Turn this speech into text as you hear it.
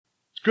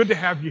It's good to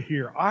have you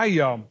here.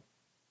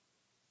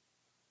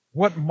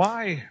 What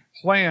my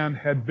plan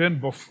had been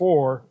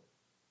before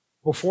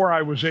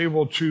I was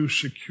able to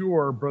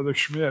secure Brother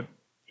Schmidt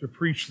to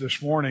preach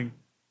this morning,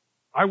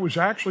 I was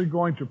actually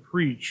going to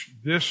preach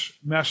this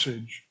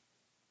message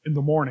in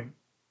the morning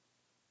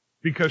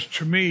because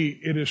to me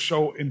it is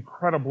so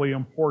incredibly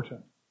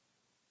important.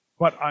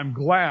 But I'm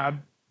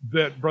glad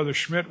that Brother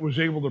Schmidt was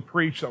able to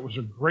preach. That was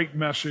a great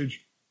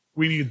message.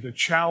 We need the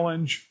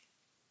challenge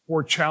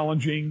for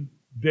challenging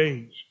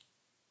days.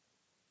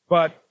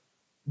 But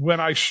when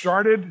I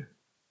started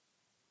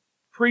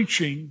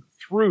preaching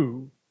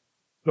through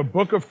the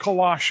book of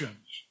Colossians,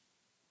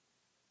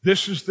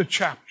 this is the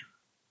chapter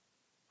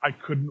I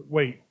couldn't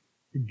wait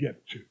to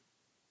get to.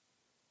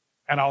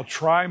 And I'll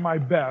try my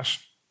best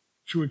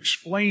to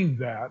explain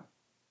that.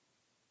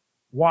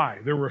 Why?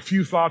 There were a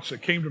few thoughts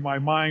that came to my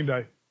mind.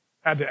 I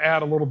had to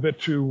add a little bit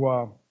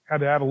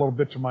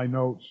to my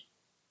notes.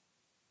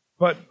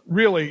 But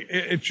really,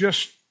 it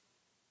just,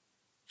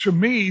 to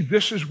me,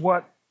 this is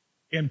what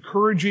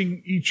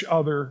encouraging each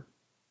other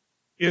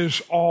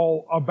is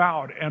all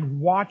about, and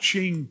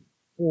watching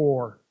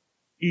for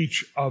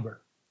each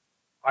other.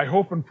 I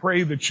hope and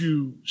pray that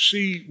you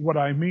see what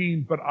I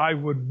mean, but I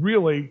would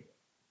really,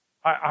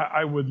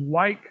 I would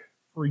like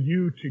for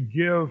you to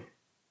give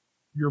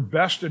your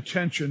best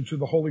attention to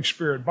the Holy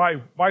Spirit.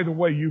 By the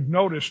way, you've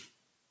noticed,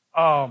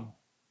 I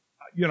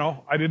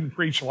didn't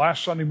preach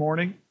last Sunday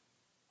morning.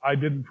 I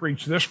didn't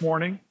preach this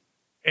morning.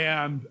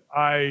 And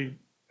I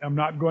am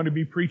not going to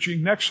be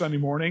preaching next Sunday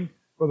morning.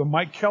 Brother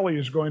Mike Kelly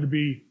is going to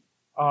be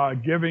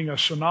giving a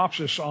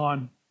synopsis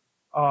on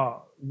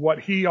what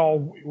he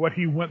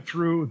went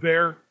through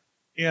there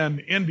in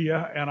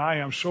India, and I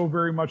am so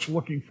very much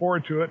looking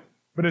forward to it.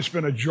 But it's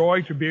been a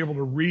joy to be able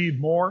to read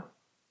more.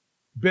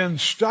 Been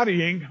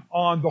studying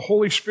on the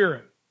Holy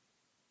Spirit.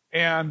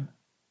 And,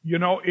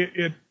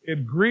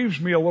 it grieves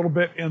me a little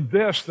bit in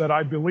this that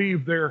I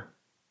believe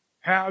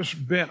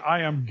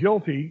I am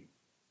guilty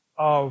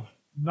of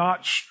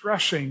not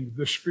stressing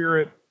the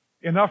Spirit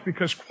enough,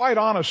 because quite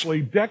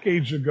honestly,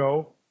 decades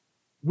ago,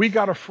 we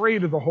got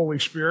afraid of the Holy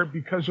Spirit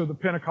because of the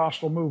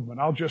Pentecostal movement.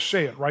 I'll just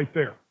say it right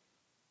there.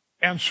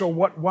 And so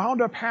what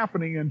wound up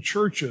happening in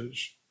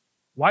churches,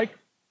 like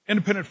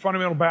independent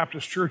fundamental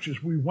Baptist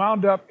churches, we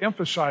wound up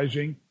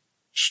emphasizing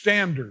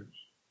standards.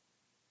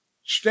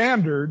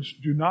 Standards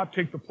do not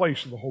take the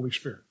place of the Holy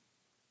Spirit.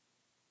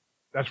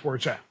 That's where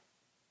it's at.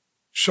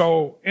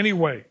 So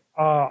anyway,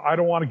 I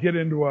don't want to get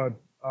into a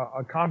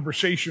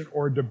conversation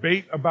or a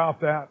debate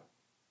about that.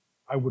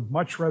 I would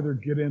much rather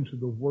get into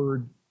the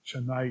Word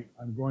tonight.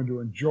 I'm going to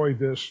enjoy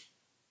this.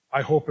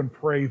 I hope and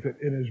pray that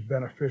it is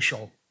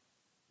beneficial.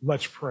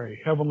 Let's pray.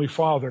 Heavenly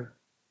Father,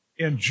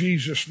 in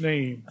Jesus'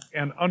 name,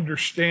 and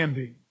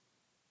understanding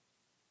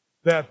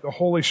that the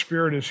Holy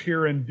Spirit is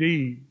here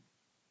indeed,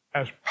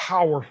 as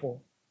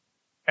powerful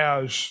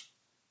as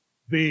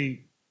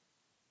the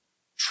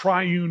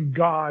triune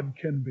God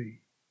can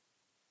be,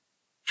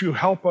 to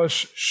help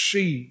us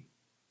see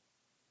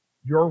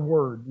your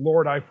word.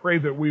 Lord, I pray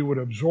that we would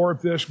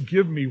absorb this.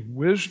 Give me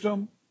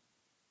wisdom.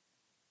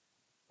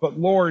 But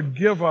Lord,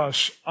 give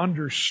us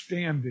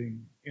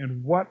understanding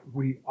in what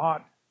we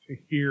ought to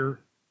hear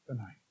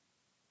tonight.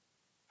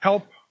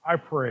 Help, I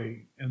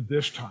pray, in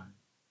this time.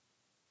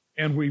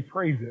 And we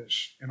pray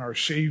this in our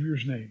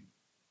Savior's name.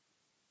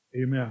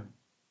 Amen.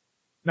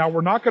 Now,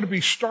 we're not going to be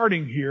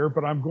starting here,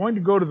 but I'm going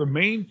to go to the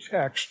main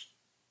text.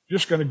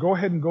 Just going to go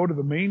ahead and go to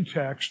the main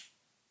text.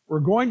 We're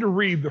going to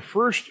read the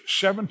first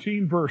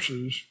 17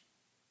 verses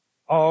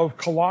of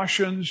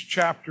Colossians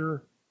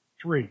chapter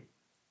 3.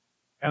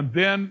 And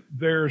then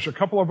there's a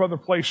couple of other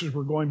places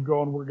we're going to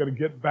go, and we're going to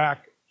get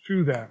back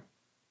to that.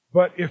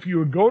 But if you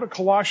would go to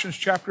Colossians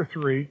chapter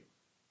 3,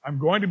 I'm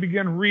going to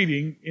begin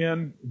reading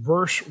in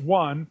verse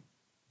 1.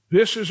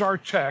 This is our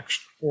text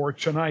for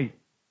tonight.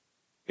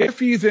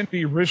 If ye then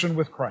be risen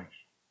with Christ,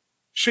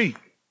 seek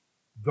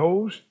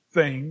those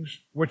things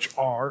which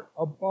are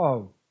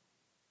above,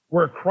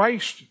 where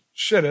Christ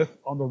sitteth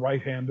on the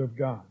right hand of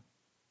God.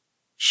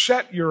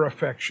 Set your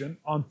affection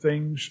on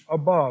things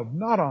above,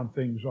 not on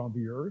things on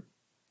the earth.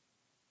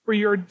 For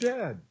you're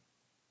dead,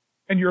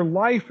 and your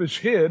life is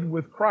hid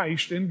with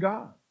Christ in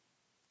God.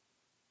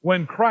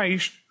 When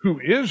Christ, who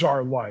is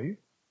our life,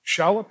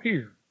 shall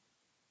appear,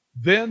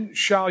 then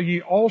shall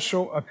ye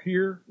also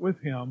appear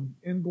with him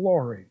in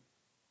glory.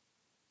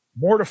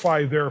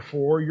 Mortify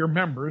therefore your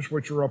members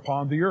which are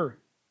upon the earth: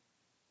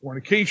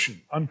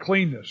 fornication,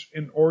 uncleanness,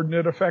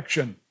 inordinate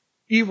affection,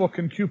 evil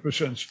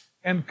concupiscence,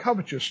 and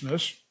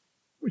covetousness,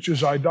 which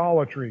is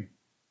idolatry.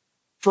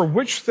 For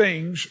which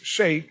things'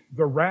 sake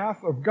the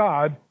wrath of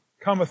God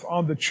cometh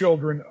on the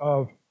children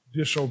of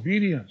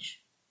disobedience,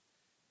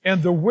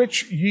 and the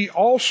which ye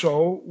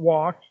also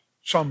walked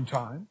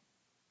sometime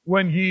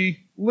when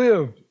ye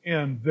lived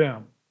in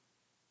them.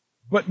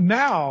 But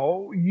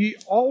now ye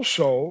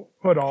also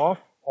put off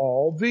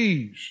all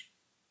these: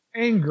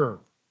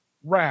 anger,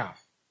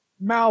 wrath,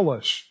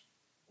 malice,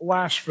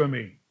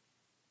 blasphemy,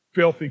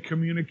 filthy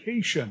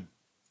communication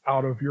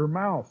out of your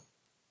mouth.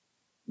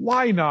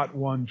 Lie not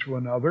one to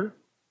another,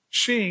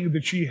 seeing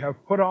that ye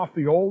have put off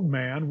the old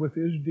man with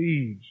his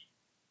deeds,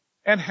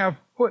 and have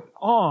put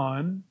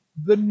on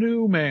the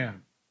new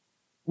man,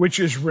 which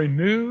is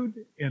renewed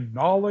in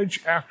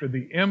knowledge after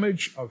the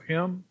image of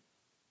him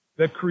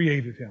that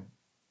created him,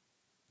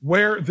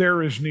 where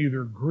there is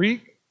neither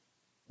Greek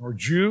nor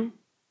Jew,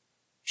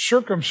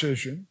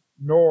 circumcision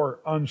nor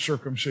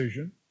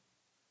uncircumcision,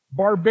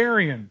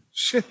 barbarian,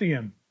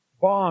 Scythian,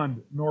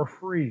 bond nor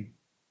free,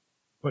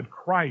 but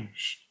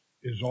Christ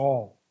is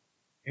all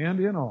and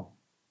in all.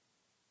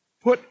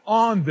 Put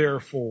on,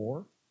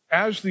 therefore,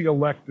 as the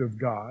elect of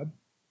God,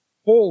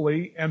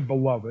 holy and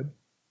beloved,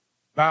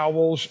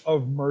 bowels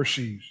of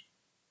mercies,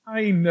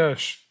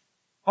 kindness,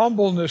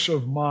 humbleness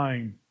of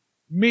mind,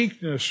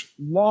 meekness,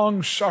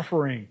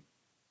 long-suffering,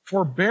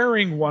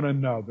 forbearing one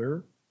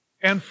another,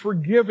 and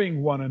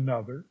forgiving one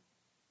another,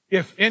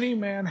 if any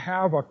man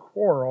have a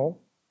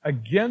quarrel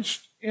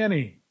against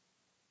any,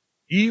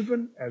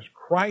 even as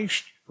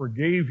Christ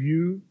forgave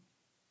you,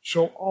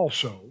 so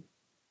also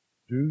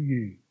do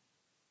ye.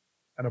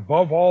 And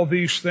above all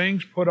these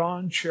things put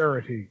on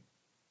charity,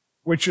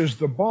 which is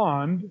the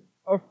bond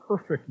of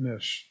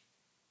perfectness.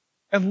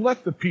 And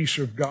let the peace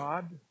of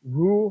God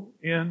rule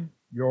in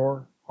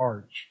your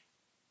hearts,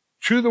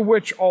 to the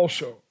which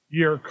also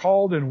ye are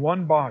called in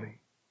one body,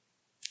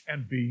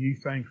 and be ye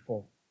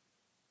thankful.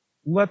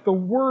 Let the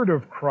word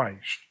of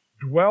Christ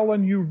dwell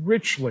in you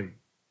richly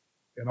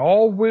in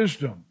all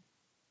wisdom,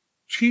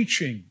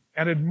 teaching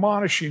and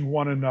admonishing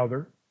one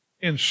another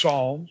in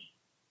psalms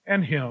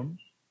and hymns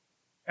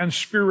and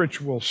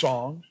spiritual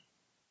songs,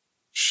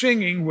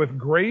 singing with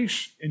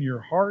grace in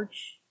your hearts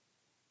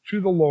to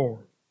the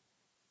Lord.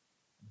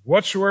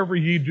 Whatsoever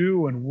ye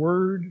do in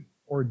word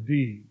or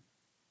deed,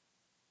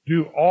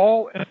 do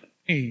all in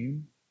the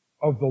name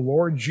of the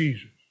Lord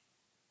Jesus,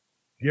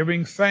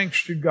 giving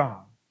thanks to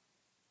God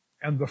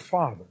and the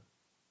Father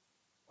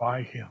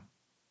by him.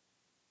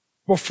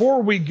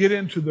 Before we get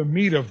into the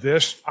meat of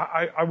this,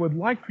 I would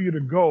like for you to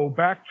go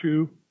back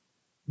to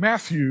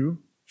Matthew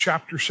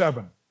chapter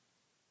 7.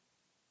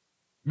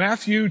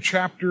 Matthew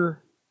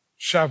chapter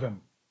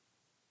 7.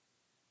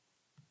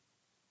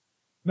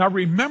 Now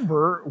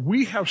remember,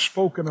 we have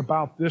spoken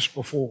about this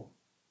before,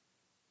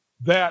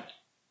 that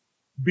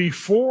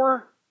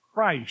before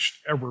Christ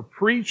ever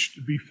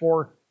preached,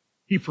 before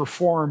he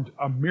performed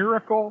a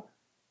miracle,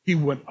 he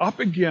went up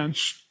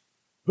against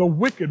the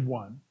wicked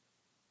one,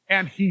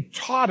 and he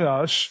taught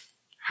us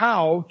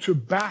how to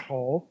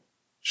battle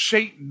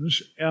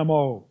Satan's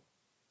MO.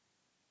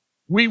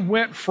 We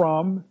went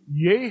from,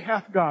 yea,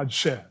 hath God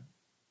said,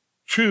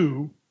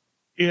 to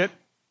it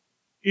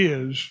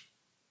is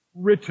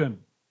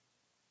written.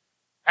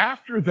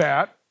 After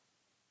that,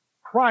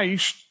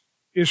 Christ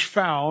is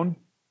found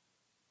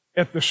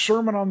at the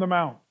Sermon on the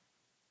Mount.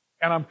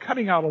 And I'm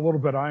cutting out a little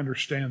bit, I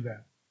understand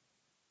that.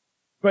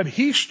 But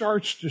he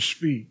starts to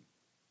speak.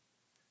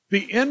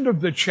 The end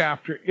of the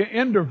chapter,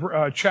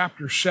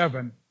 chapter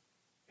 7,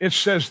 it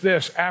says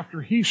this: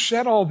 after he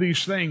said all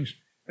these things,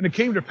 and it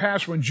came to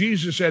pass when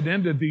Jesus had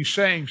ended these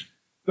sayings,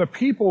 the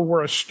people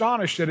were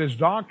astonished at his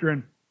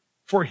doctrine,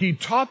 for he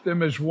taught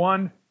them as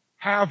one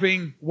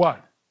having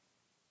what?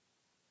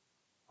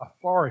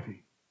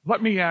 Authority.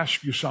 Let me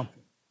ask you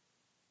something.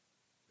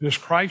 Does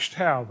Christ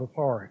have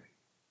authority?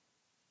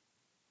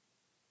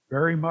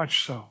 Very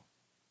much so.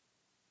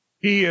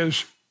 He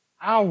is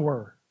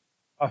our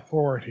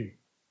authority.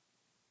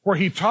 For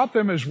he taught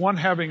them as one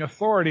having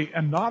authority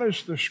and not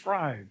as the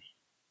scribes.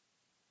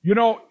 You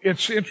know,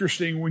 it's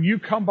interesting, when you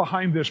come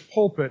behind this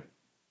pulpit,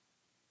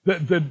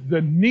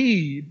 the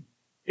need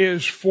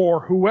is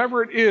for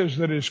whoever it is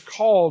that is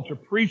called to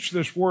preach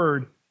this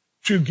word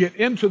to get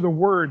into the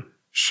word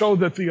so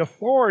that the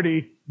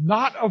authority,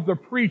 not of the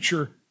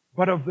preacher,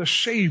 but of the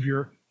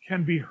Savior,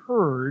 can be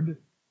heard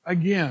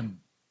again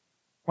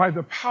by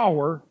the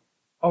power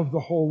of the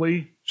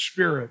Holy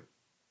Spirit.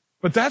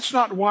 But that's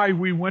not why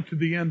we went to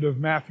the end of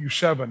Matthew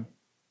 7.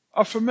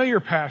 A familiar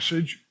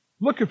passage.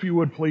 Look, if you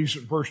would please,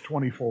 at verse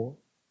 24.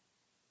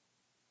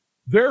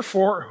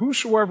 Therefore,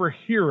 whosoever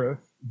heareth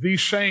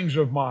these sayings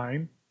of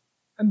mine,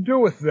 and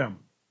doeth them,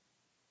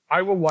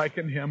 I will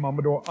liken him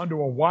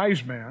unto a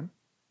wise man,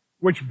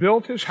 which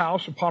built his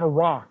house upon a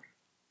rock.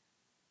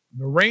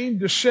 And the rain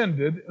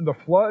descended, and the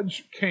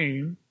floods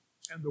came,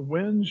 and the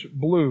winds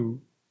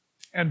blew,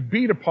 and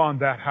beat upon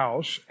that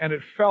house, and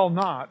it fell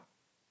not,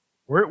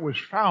 where it was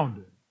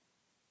founded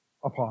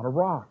upon a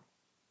rock.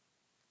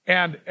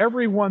 And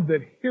every one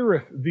that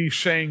heareth these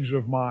sayings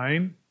of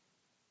mine,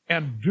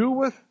 and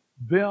doeth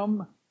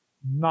them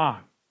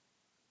not.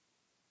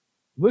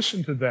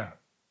 Listen to that.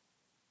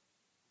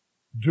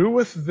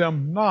 Doeth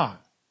them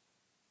not,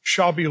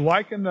 shall be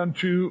likened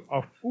unto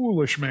a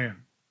foolish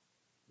man,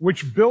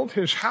 which built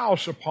his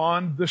house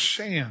upon the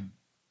sand.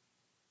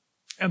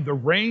 And the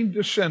rain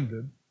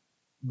descended,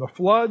 and the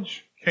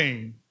floods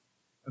came,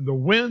 and the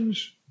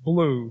winds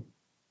blew,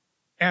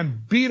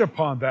 and beat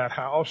upon that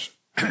house,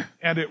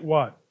 and it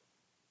what?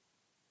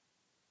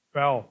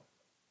 Fell.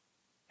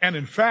 And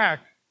in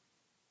fact,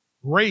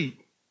 great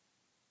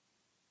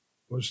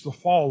was the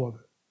fall of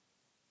it.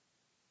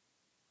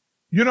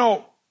 You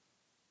know,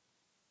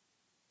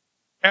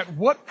 at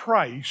what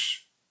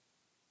price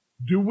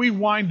do we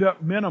wind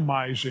up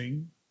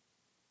minimizing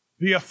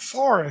the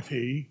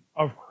authority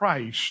of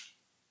Christ,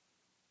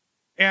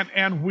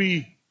 and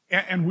we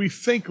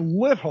think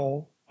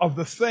little of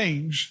the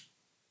things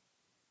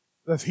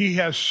that he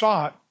has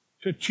sought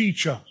to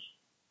teach us?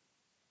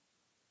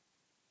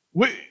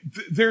 We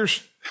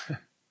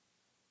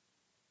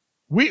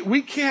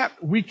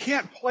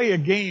can't play a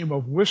game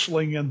of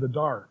whistling in the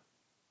dark.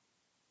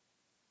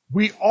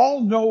 We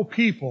all know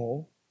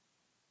people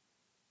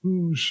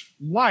whose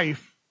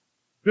life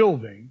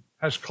building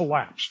has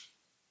collapsed.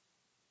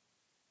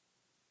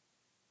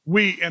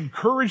 We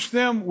encourage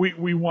them.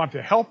 We want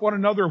to help one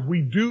another.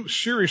 We do,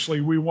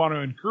 seriously, we want to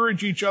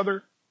encourage each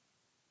other.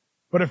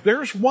 But if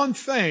there's one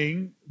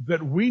thing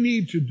that we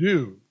need to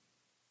do,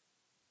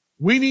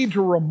 we need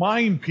to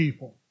remind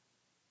people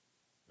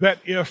that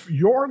if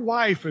your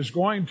life is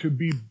going to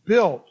be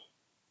built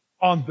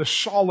on the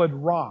solid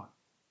rock,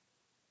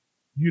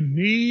 you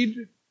need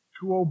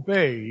to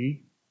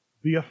obey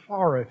the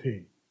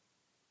authority.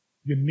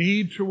 You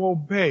need to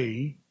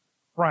obey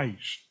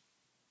Christ.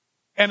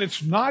 And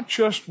it's not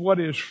just what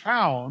is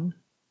found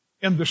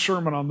in the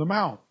Sermon on the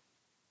Mount.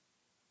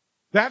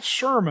 That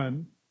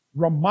sermon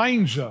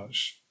reminds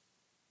us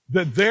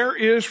that there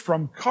is,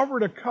 from cover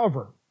to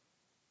cover,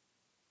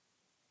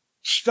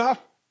 stuff.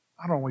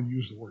 I don't want to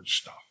use the word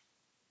stuff.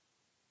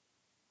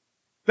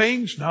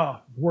 Things, no,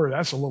 word,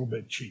 that's a little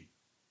bit cheap.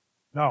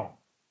 No.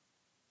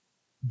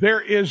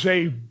 There is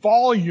a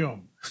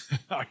volume,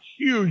 a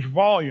huge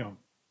volume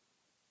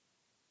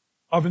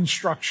of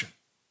instruction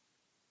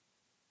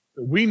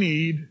that we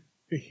need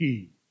to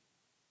heed.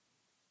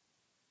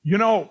 You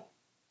know,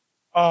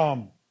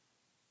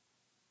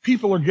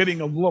 people are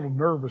getting a little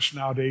nervous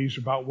nowadays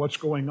about what's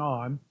going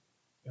on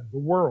in the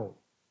world.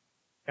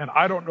 And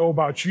I don't know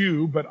about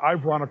you, but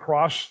I've run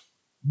across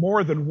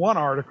more than one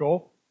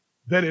article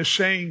that is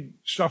saying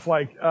stuff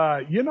like,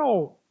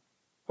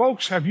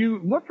 folks, have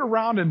you looked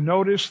around and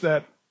noticed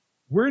that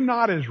we're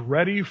not as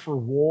ready for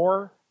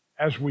war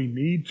as we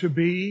need to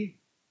be?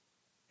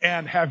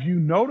 And have you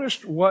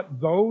noticed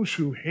what those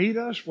who hate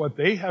us, what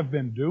they have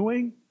been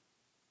doing?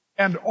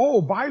 And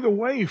oh, by the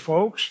way,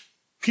 folks,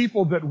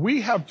 people that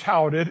we have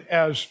touted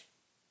as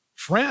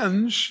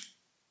friends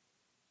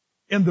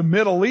in the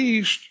Middle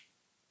East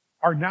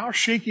are now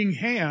shaking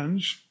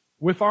hands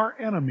with our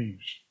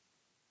enemies.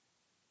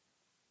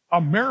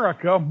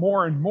 America,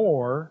 more and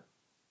more,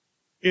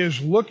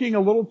 is looking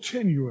a little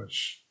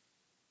tenuous.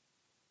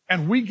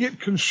 And we get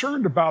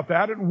concerned about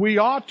that, and we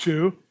ought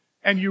to.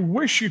 And you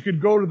wish you could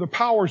go to the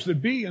powers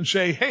that be and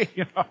say, hey,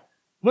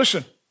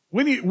 listen,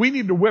 we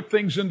need to whip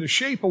things into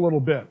shape a little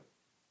bit.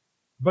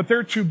 But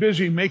they're too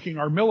busy making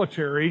our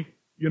military,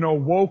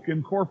 woke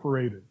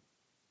incorporated.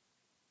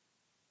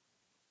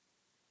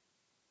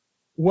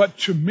 What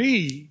to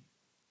me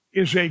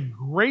is a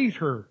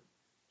greater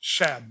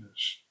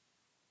sadness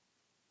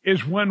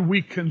is when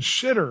we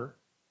consider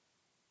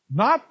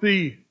not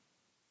the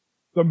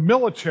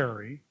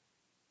military,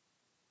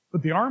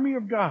 but the army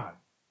of God,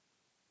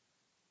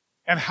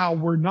 and how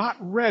we're not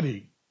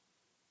ready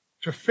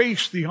to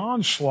face the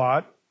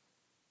onslaught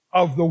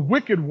of the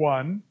wicked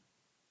one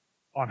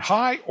on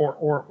high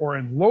or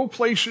in low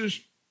places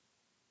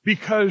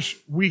because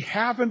we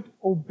haven't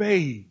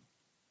obeyed.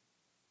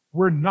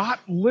 We're not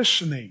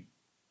listening.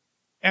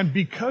 And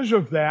because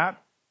of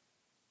that,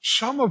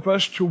 some of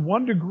us, to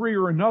one degree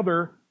or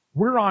another,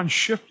 we're on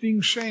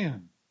shifting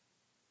sand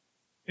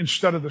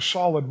instead of the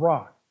solid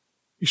rock.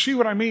 You see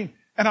what I mean?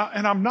 And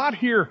I'm not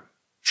here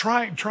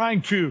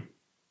trying to,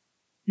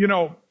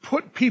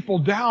 put people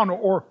down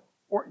or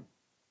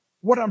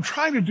what I'm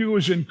trying to do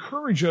is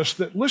encourage us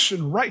that,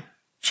 listen, right,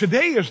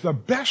 today is the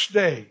best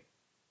day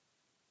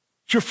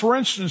to, for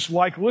instance,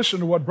 listen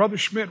to what Brother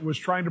Schmidt was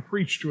trying to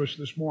preach to us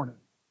this morning,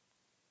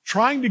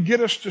 trying to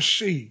get us to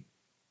see.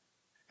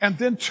 And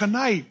then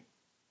tonight,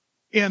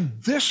 in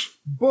this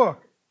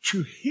book,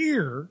 to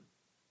hear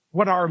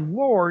what our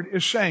Lord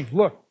is saying.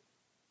 Look,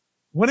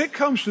 when it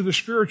comes to the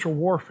spiritual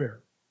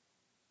warfare,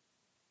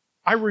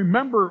 I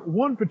remember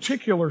one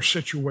particular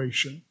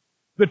situation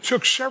that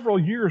took several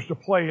years to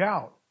play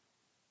out,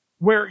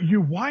 where you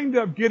wind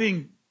up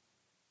getting,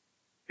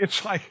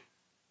 it's like,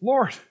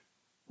 Lord,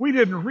 we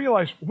didn't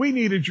realize we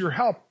needed your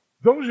help.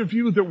 Those of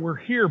you that were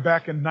here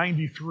back in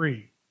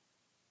 93,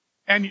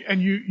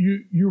 and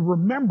you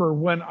remember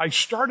when I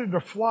started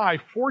to fly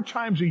 4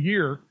 times a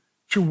year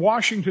to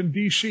Washington,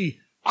 D.C.,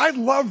 I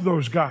loved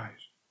those guys.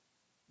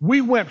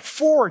 We went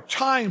 4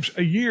 times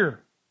a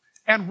year,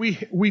 and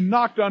we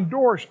knocked on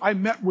doors. I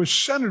met with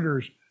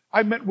senators.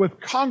 I met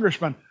with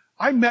congressmen.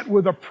 I met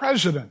with a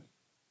president.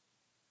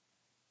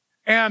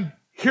 And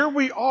here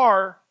we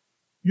are,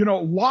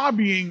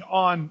 lobbying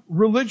on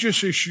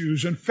religious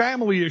issues and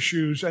family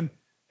issues and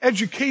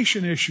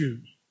education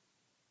issues.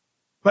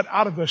 But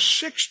out of the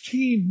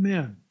 16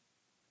 men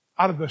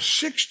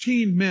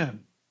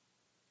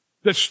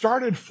that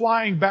started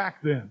flying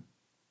back then,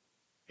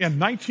 in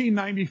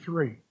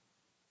 1993,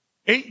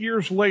 8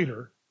 years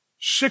later,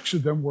 6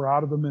 of them were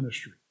out of the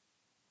ministry.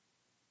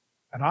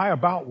 And I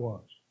about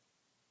was.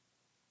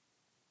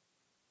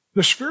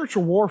 The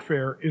spiritual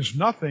warfare is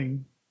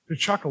nothing to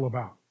chuckle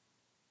about.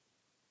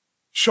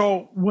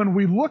 So when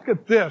we look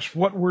at this,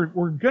 what we're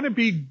going to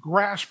be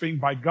grasping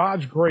by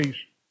God's grace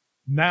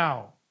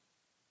now,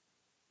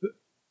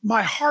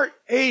 my heart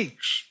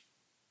aches.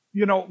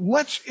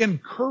 Let's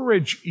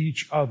encourage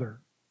each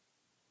other.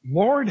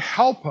 Lord,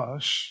 help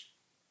us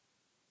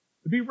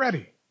to be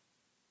ready.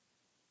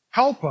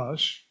 Help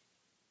us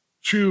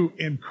to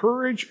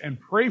encourage and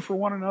pray for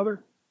one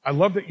another. I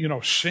love that,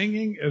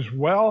 singing as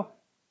well.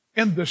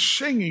 And the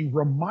singing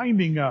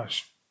reminding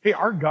us, hey,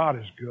 our God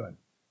is good.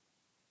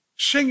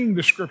 Singing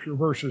the scripture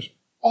verses,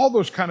 all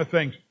those kind of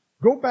things.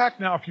 Go back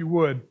now, if you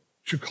would,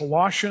 to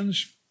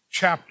Colossians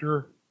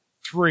chapter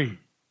 3.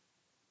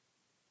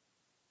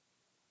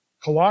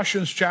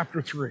 Colossians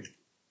chapter 3.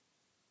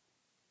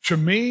 To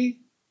me,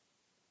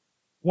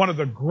 one of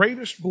the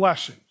greatest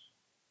blessings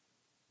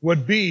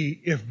would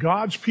be if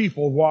God's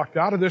people walked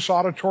out of this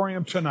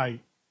auditorium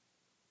tonight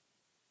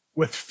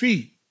with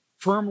feet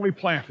firmly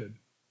planted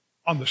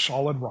on the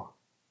solid rock.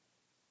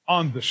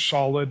 On the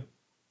solid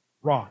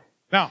rock.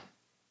 Now,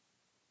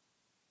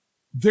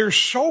 there's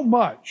so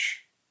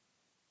much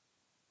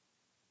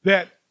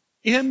that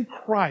in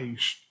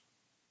Christ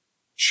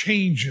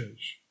changes.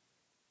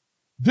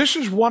 This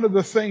is one of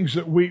the things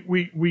that we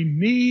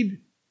need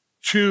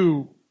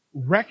to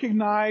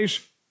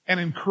recognize and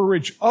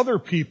encourage other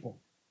people.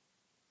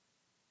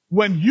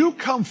 When you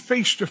come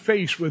face to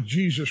face with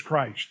Jesus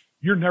Christ,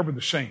 you're never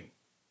the same.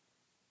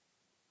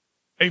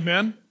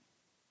 Amen?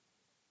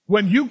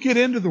 When you get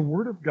into the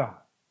Word of God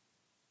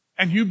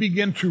and you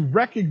begin to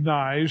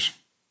recognize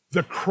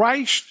the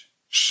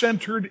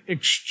Christ-centered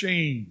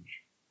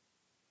exchange,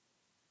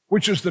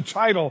 which is the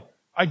title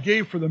I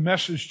gave for the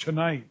message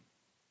tonight.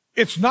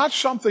 It's not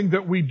something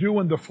that we do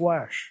in the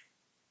flesh.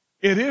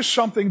 It is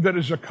something that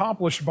is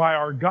accomplished by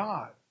our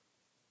God.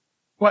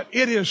 But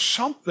it is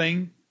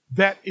something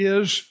that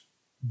is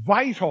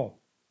vital.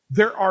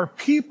 There are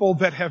people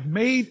that have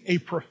made a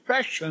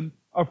profession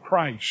of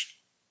Christ.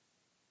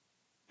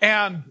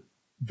 And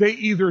they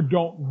either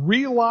don't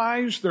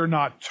realize, they're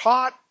not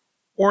taught,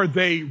 or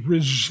they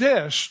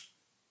resist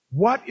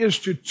what is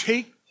to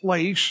take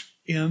place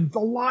in the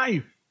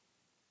life.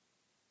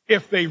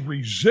 If they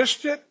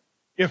resist it,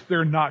 if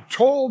they're not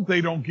told,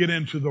 they don't get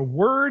into the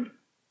Word,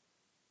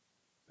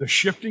 the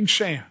shifting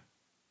sand.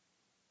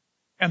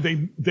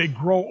 And they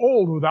grow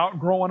old without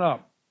growing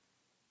up.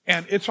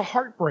 And it's a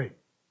heartbreak.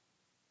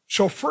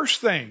 So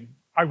first thing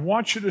I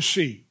want you to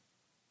see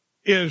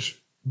is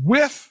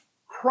with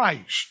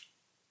Christ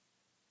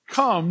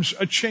comes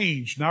a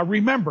change. Now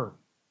remember,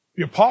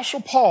 the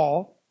Apostle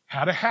Paul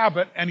had a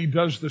habit, and he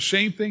does the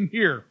same thing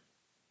here.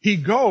 He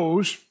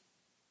goes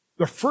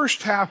the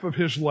first half of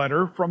his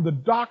letter from the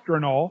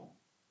doctrinal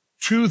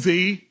to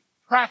the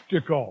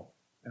practical.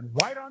 And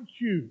right on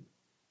cue,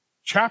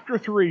 chapter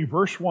 3,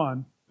 verse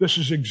 1, this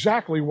is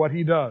exactly what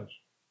he does.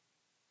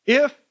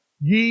 If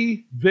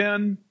ye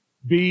then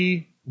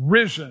be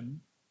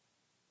risen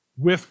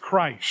with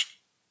Christ.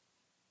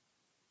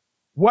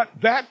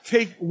 What that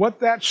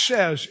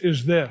says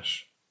is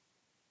this.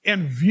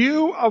 In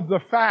view of the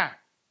fact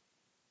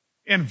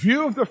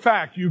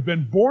you've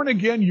been born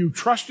again, you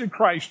trusted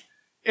Christ,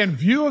 in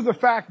view of the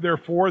fact,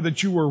 therefore,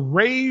 that you were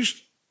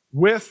raised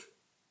with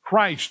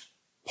Christ,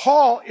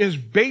 Paul is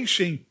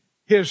basing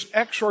his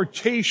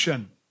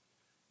exhortation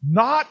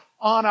not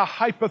on a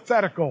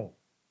hypothetical,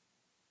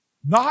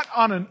 not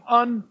on an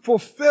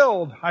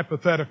unfulfilled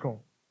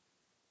hypothetical,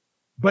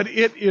 but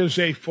it is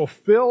a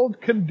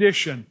fulfilled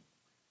condition.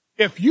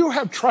 If you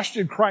have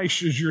trusted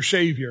Christ as your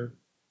Savior,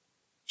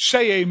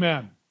 say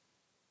amen.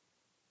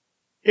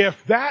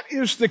 If that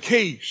is the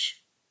case,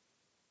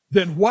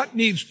 then what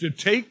needs to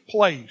take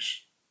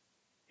place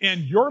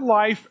in your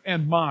life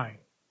and mine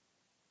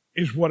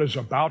is what is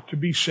about to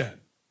be said.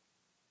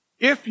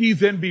 If ye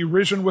then be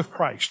risen with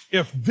Christ,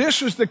 if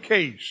this is the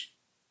case,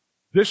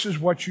 this is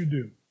what you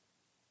do.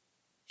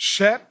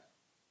 Seek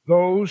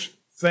those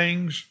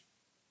things,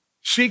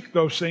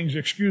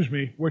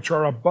 which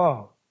are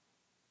above,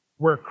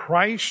 where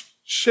Christ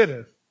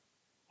sitteth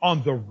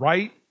on the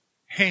right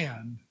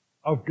hand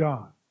of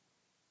God.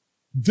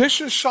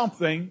 This is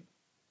something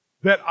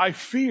that I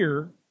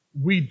fear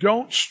we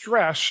don't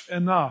stress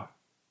enough.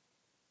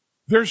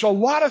 There's a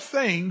lot of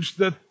things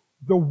that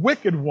the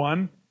wicked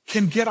one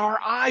can get our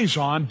eyes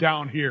on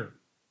down here.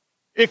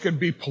 It can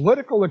be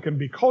political, it can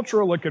be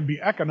cultural, it can be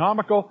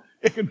economical,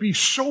 it can be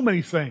so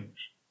many things.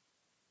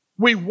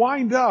 We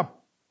wind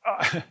up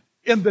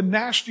in the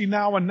nasty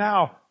now and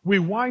now. We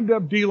wind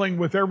up dealing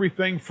with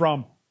everything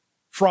from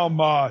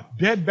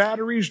dead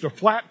batteries to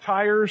flat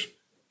tires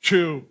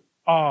to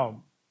a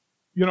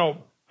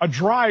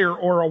dryer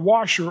or a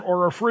washer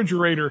or a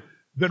refrigerator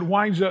that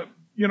winds up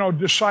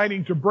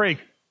deciding to break,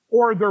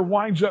 or there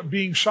winds up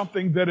being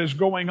something that is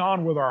going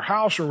on with our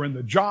house or in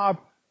the job,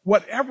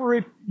 whatever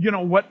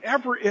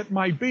it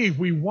might be.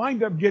 We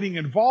wind up getting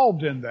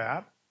involved in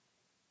that,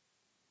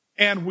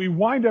 and we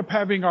wind up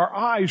having our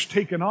eyes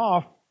taken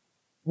off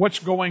what's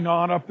going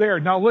on up there.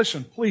 Now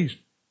listen, please,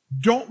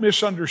 Don't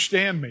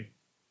misunderstand me.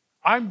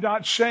 I'm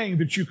not saying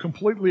that you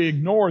completely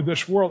ignore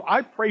this world.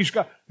 I praise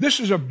God. This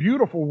is a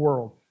beautiful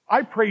world.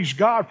 I praise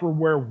God for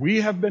where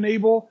we have been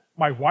able,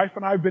 my wife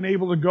and I have been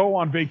able to go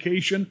on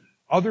vacation.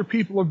 Other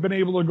people have been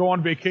able to go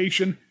on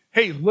vacation.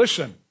 Hey,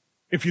 listen,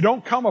 if you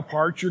don't come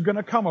apart, you're going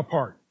to come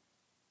apart.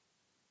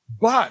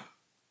 But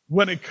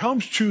when it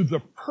comes to the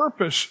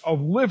purpose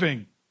of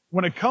living,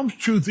 when it comes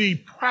to the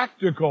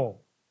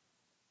practical,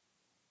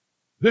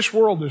 this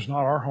world is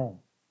not our home.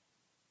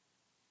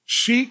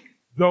 Seek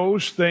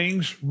those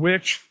things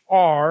which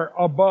are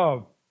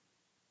above.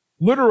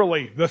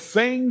 Literally, the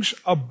things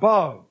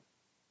above.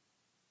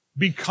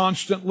 Be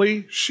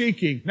constantly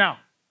seeking. Now,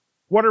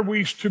 what are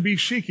we to be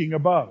seeking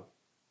above?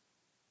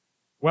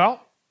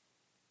 Well,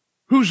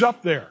 who's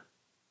up there?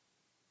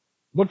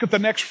 Look at the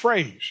next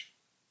phrase.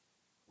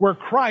 Where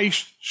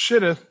Christ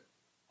sitteth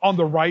on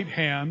the right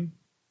hand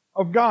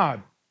of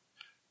God.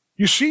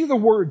 You see the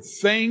word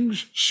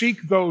things,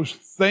 seek those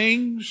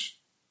things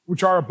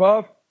which are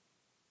above?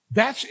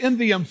 That's in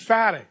the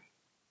emphatic.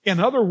 In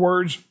other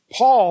words,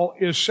 Paul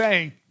is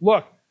saying,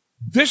 look,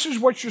 this is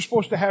what you're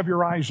supposed to have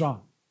your eyes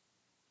on.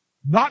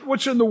 Not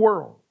what's in the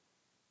world.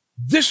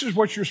 This is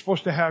what you're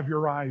supposed to have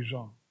your eyes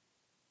on.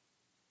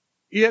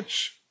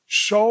 It's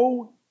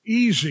so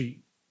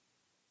easy,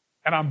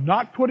 and I'm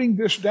not putting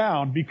this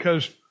down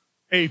because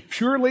a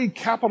purely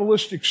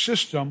capitalistic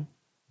system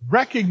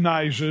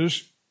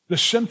recognizes the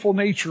sinful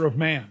nature of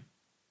man.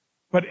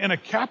 But in a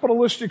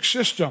capitalistic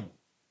system,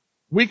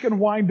 we can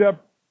wind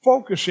up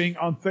focusing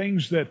on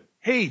things that,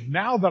 hey,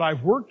 now that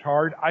I've worked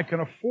hard, I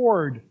can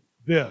afford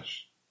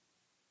this.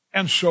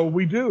 And so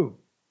we do.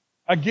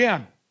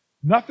 Again,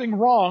 nothing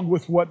wrong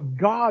with what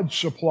God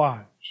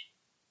supplies.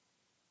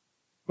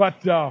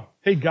 But,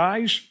 hey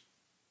guys,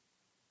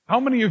 how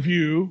many of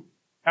you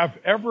have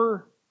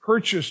ever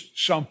purchased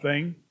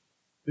something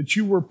that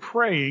you were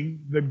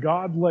praying that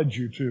God led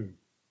you to?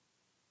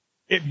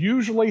 It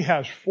usually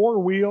has 4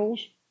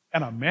 wheels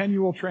and a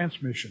manual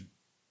transmission.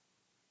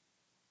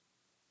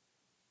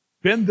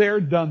 Been there,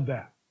 done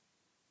that.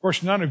 Of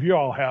course, none of you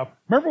all have.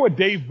 Remember what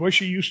Dave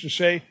Bushy used to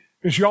say?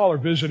 Because y'all are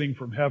visiting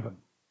from heaven.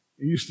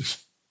 He used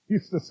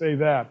to say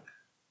that.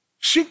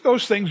 Seek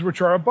those things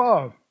which are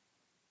above.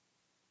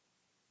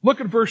 Look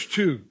at verse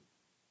 2.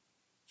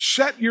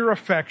 Set your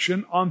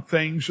affection on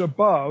things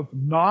above,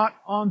 not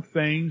on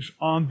things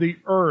on the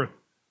earth.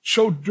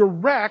 So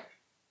direct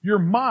your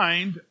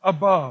mind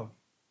above.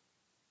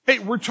 Hey,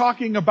 we're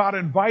talking about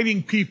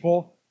inviting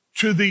people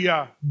to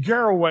the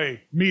Garaway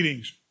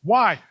meetings.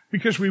 Why?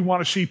 Because we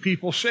want to see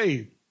people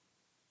saved.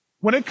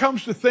 When it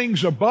comes to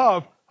things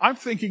above, I'm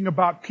thinking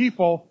about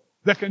people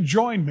that can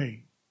join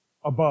me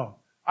above.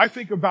 I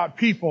think about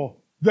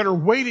people that are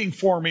waiting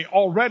for me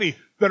already,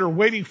 that are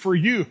waiting for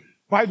you.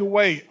 By the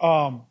way,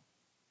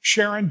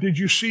 Sharon, did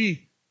you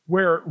see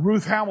where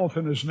Ruth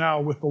Hamilton is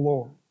now with the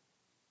Lord?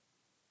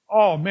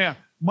 Oh man,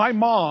 my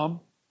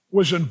mom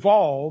was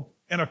involved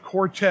in a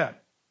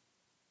quartet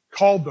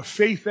called the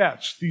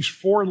Faithets, these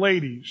 4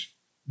 ladies.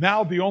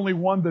 Now the only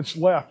one that's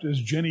left is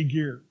Jenny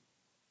Gear.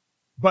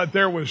 But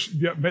there was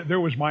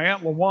my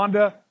Aunt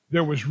LaWanda,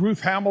 there was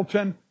Ruth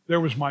Hamilton, there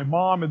was my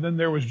mom, and then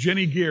there was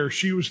Jenny Gear.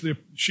 She was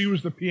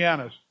the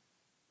pianist.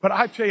 But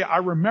I tell you, I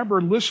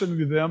remember listening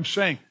to them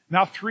saying,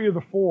 now 3 of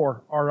the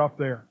 4 are up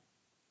there.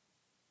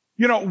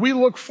 You know, we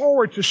look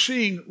forward to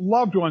seeing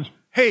loved ones.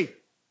 Hey,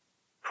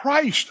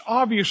 Christ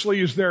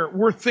obviously is there.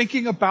 We're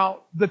thinking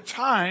about the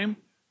time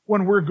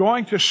when we're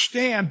going to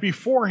stand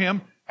before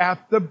Him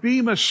at the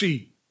Bema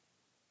seat.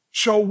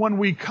 So when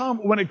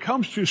it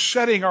comes to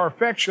setting our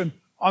affection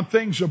on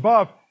things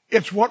above,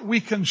 it's what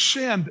we can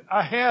send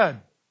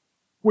ahead,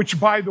 which,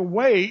 by the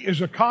way,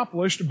 is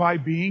accomplished by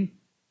being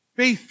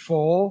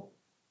faithful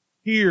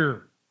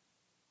here.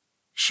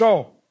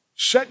 So,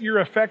 set your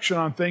affection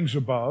on things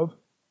above,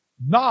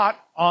 not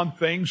on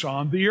things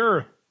on the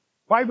earth.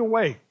 By the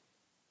way,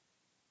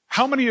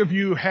 how many of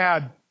you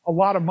had a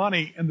lot of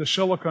money in the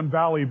Silicon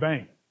Valley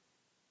Bank?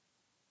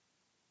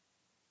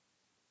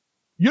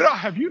 You know,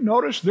 have you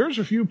noticed there's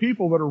a few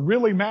people that are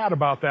really mad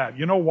about that?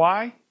 You know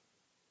why?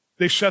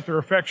 They set their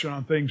affection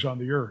on things on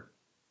the earth.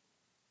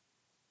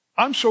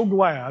 I'm so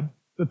glad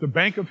that the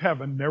Bank of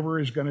Heaven never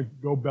is going to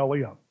go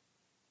belly up.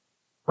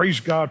 Praise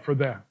God for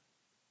that.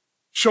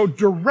 So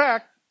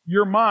direct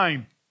your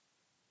mind.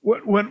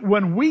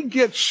 When we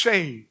get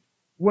saved,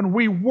 when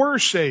we were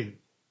saved,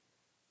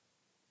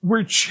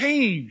 we're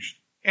changed.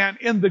 And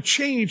in the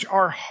change,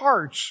 our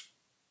hearts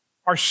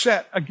are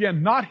set,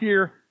 again, not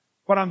here,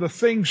 but on the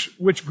things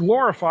which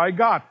glorify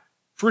God.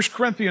 1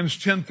 Corinthians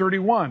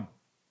 10:31.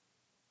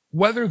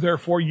 Whether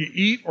therefore ye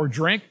eat or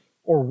drink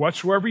or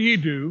whatsoever ye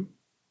do,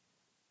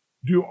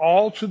 do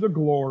all to the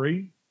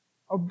glory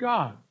of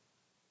God.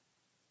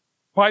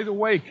 By the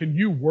way, can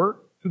you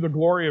work to the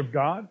glory of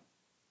God?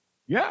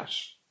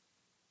 Yes.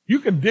 You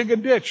can dig a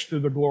ditch to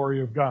the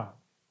glory of God,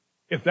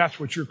 if that's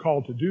what you're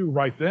called to do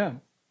right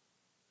then.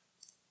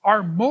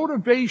 Our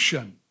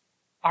motivation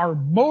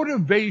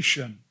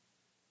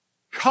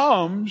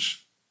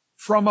comes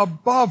from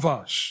above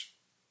us,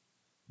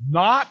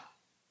 not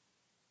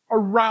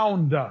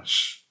around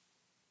us.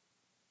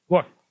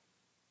 Look,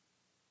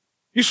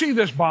 you see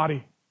this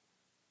body?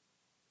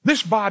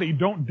 This body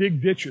don't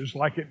dig ditches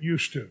like it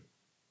used to.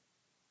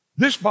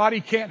 This body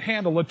can't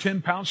handle a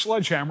 10-pound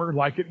sledgehammer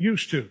like it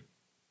used to.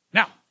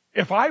 Now,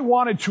 if I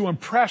wanted to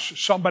impress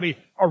somebody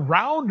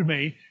around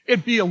me,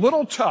 it'd be a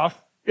little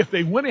tough if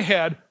they went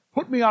ahead,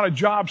 put me on a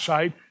job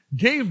site,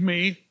 gave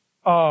me,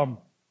 I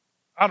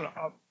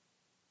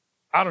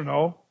don't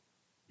know,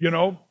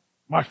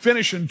 my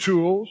finishing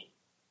tools,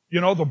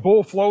 the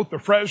bull float, the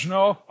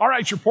Fresno. All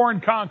right, you're pouring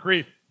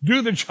concrete.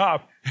 Do the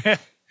job.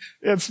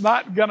 It's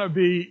not going to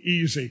be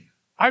easy.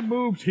 I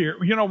moved here.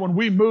 When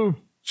we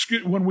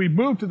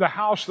moved to the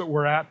house that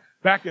we're at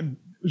back in,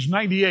 it was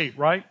 98,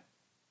 right?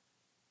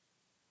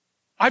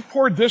 I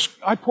poured this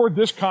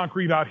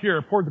concrete out here.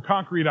 I poured the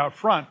concrete out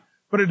front,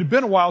 but it had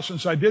been a while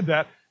since I did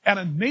that. And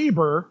a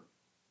neighbor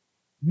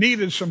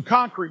needed some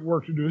concrete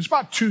work to do. It's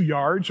about 2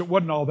 yards. It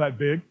wasn't all that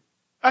big.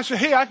 I said,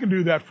 hey, I can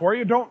do that for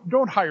you.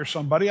 Don't hire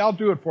somebody. I'll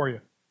do it for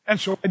you. And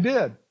so I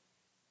did.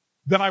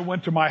 Then I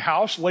went to my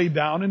house, laid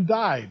down, and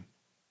died.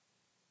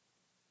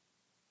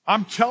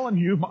 I'm telling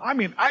you,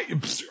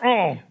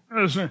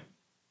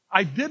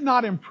 I did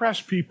not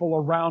impress people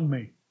around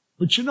me.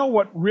 But you know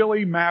what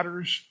really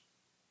matters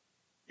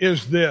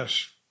is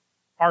this.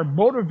 Our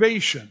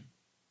motivation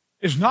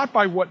is not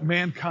by what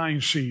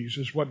mankind sees,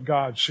 is what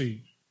God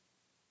sees.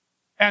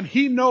 And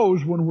He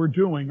knows when we're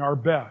doing our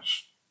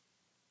best.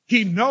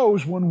 He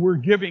knows when we're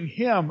giving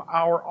Him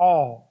our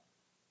all.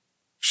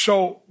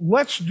 So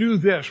let's do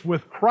this.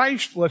 With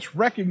Christ, let's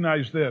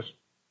recognize this.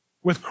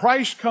 With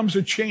Christ comes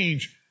a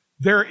change.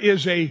 There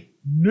is a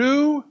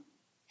new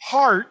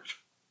heart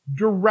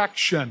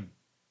direction,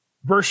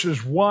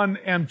 verses 1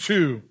 and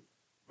 2.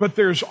 But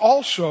there's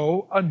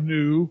also a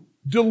new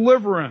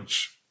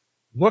deliverance.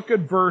 Look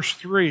at verse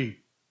 3.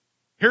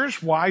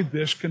 Here's why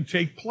this can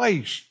take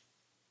place.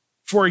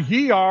 For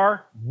ye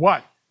are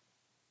what?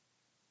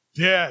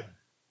 Dead.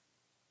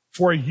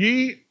 For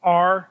ye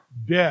are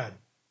dead.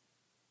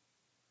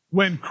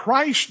 When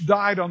Christ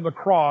died on the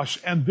cross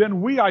and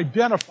then we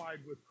identified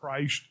with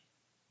Christ,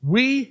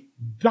 we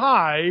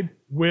died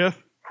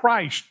with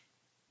Christ.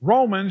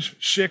 Romans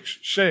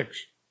 6:6.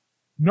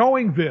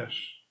 Knowing this,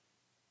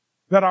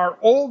 that our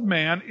old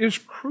man is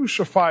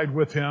crucified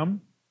with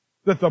Him,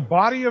 that the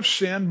body of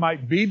sin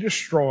might be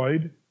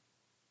destroyed,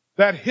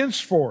 that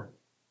henceforth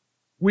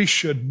we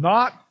should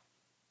not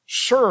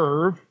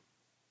serve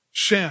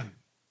sin.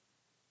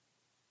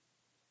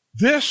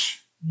 This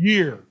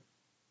year,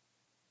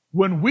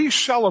 when we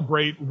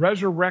celebrate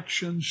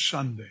Resurrection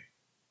Sunday,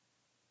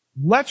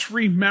 let's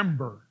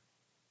remember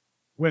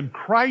when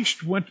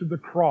Christ went to the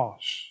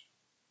cross,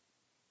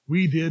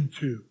 we did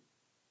too.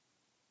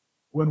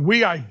 When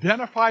we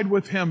identified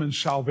with Him in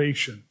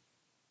salvation,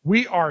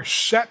 we are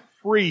set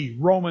free.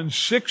 Romans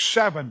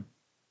 6:7.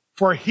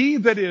 For he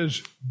that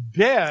is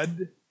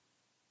dead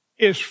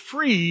is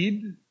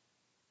freed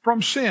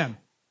from sin.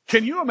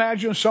 Can you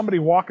imagine somebody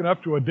walking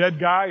up to a dead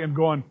guy and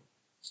going,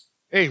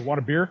 hey, want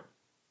a beer?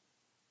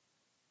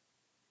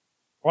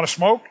 Want to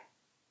smoke?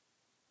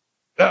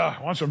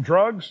 Want some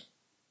drugs?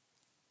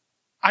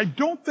 I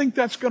don't think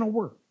that's going to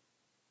work.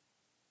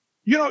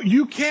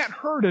 You can't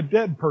hurt a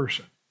dead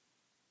person.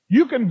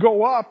 You can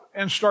go up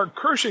and start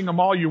cursing them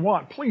all you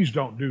want. Please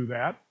don't do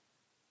that.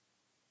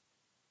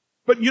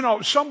 But,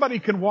 somebody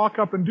can walk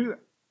up and do that.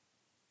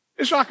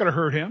 It's not going to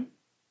hurt him.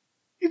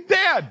 He's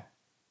dead.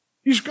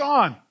 He's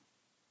gone.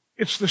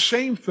 It's the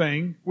same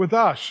thing with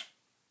us.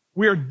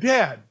 We are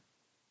dead.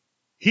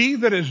 He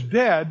that is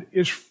dead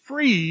is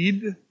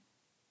freed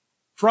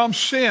from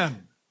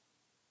sin.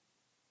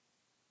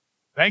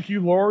 Thank you,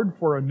 Lord,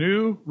 for a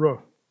new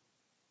roof.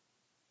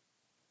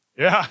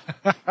 Yeah.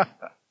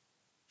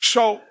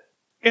 So,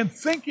 in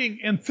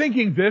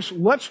thinking this,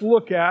 let's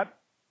look at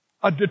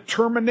a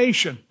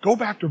determination. Go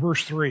back to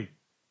verse 3.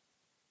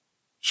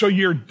 So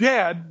you're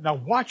dead. Now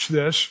watch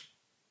this.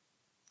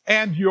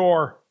 And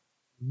your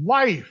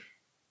life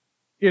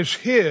is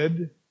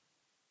hid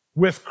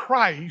with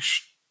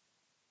Christ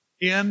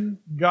in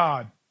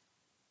God.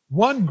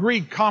 One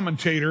Greek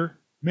commentator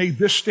made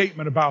this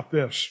statement about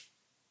this.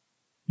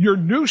 Your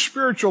new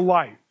spiritual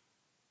life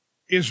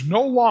is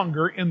no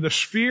longer in the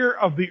sphere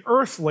of the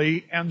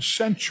earthly and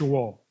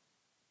sensual,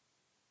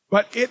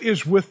 but it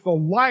is with the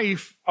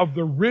life of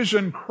the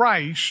risen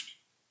Christ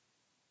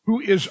who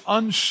is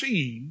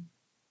unseen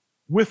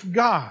with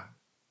God.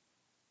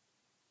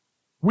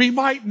 We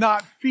might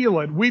not feel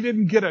it. We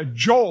didn't get a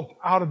jolt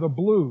out of the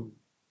blue.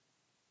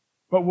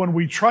 But when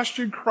we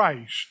trusted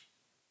Christ,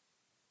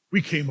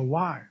 we came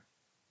alive.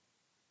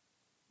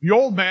 The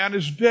old man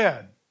is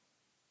dead.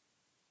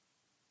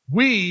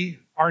 We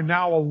are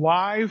now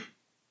alive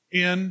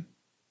in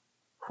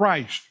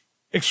Christ.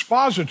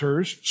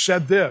 Expositors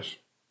said this,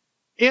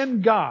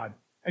 in God,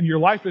 and your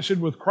life is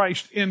hid with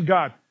Christ in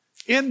God.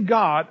 In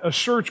God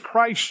asserts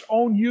Christ's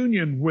own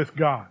union with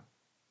God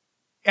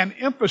and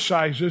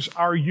emphasizes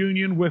our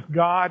union with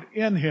God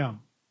in Him.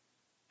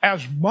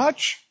 As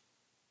much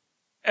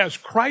as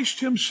Christ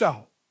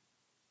Himself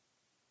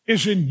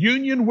is in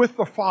union with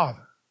the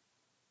Father,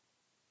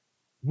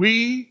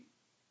 we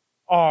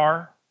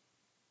are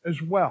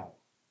as well.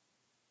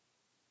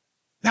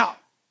 Now,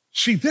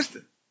 see, this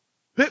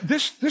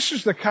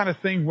is the kind of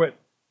thing what,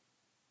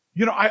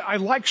 I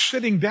like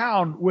sitting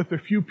down with a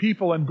few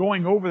people and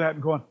going over that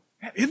and going,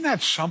 isn't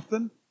that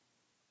something?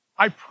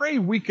 I pray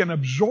we can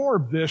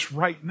absorb this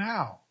right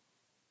now.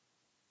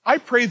 I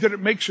pray that it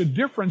makes a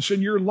difference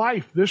in your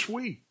life this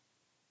week.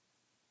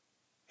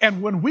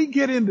 And when we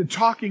get into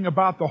talking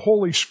about the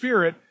Holy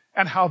Spirit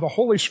and how the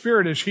Holy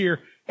Spirit is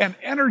here and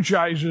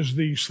energizes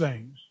these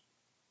things,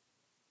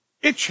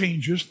 it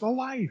changes the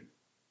life.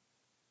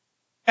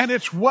 And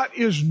it's what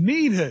is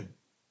needed.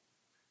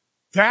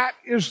 That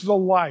is the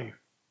life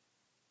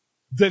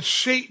that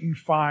Satan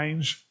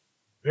finds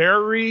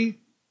very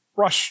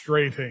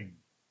frustrating,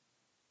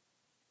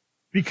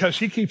 because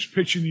he keeps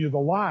pitching you the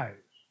lies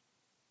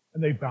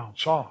and they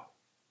bounce off,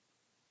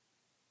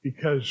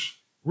 because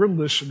we're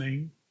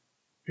listening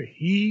to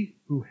he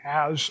who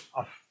has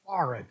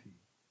authority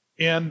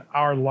in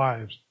our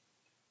lives.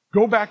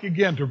 Go back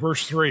again to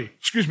verse 3.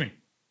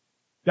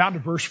 Down to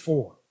verse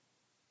 4.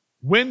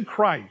 When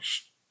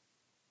Christ,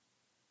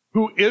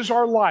 who is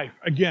our life,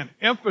 again,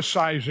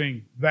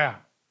 emphasizing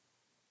that.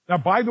 Now,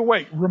 by the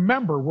way,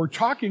 remember, we're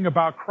talking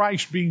about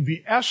Christ being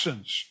the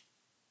essence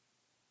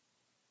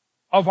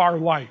of our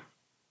life.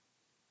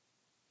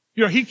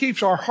 He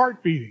keeps our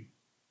heart beating.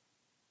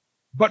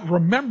 But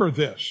remember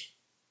this.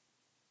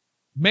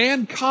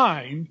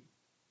 Mankind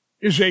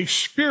is a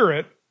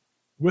spirit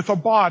with a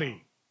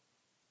body.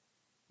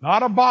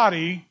 Not a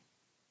body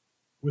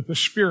with a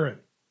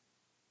spirit.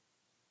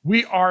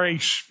 We are a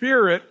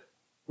spirit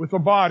with a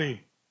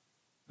body.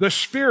 The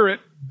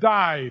spirit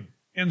died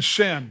in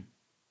sin.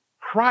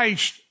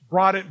 Christ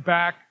brought it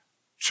back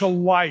to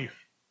life.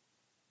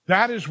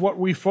 That is what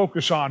we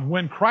focus on.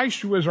 When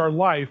Christ, who is our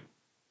life,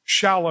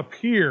 shall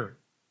appear,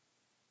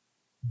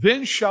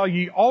 then shall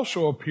ye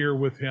also appear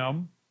with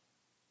him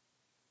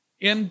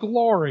in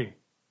glory.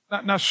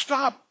 Now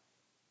stop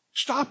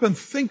and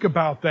think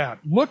about that.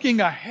 Looking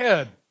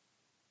ahead,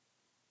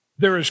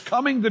 there is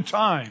coming the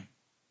time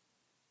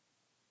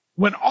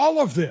when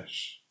all of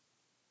this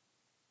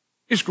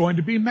is going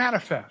to be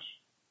manifest.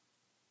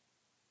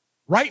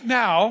 Right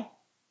now,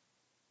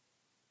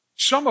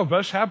 some of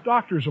us have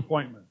doctor's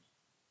appointments.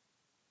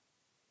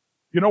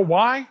 You know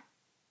why?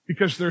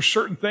 Because there's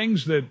certain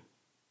things that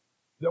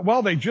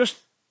they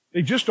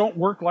just don't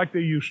work like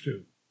they used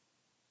to.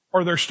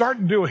 Or they're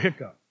starting to do a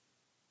hiccup.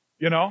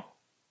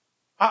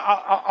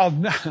 I'll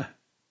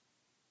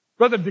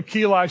Brother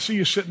Tequila, I see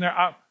you sitting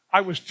there.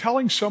 I was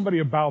telling somebody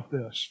about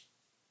this.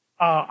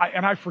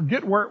 And I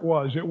forget where it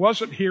was. It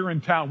wasn't here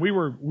in town. We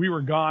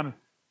were gone.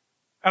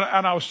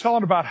 And I was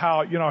telling about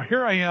how,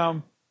 here I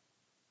am.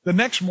 The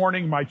next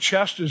morning, my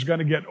chest is going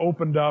to get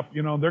opened up.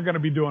 They're going to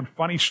be doing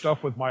funny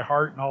stuff with my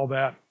heart and all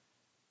that.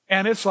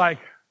 And it's like,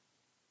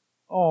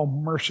 oh,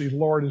 mercy,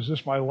 Lord, is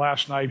this my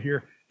last night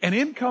here? And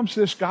in comes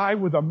this guy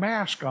with a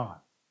mask on.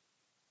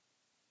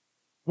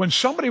 When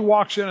somebody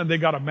walks in and they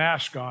got a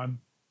mask on,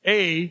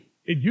 it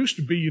used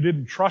to be you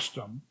didn't trust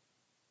them.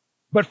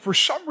 But for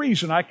some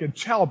reason, I could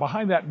tell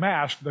behind that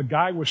mask, the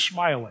guy was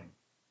smiling.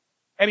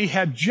 And he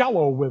had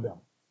Jell-O with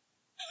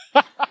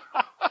him.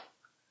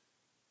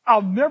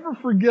 I'll never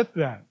forget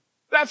that.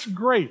 That's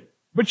great.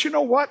 But you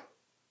know what?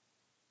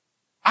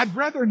 I'd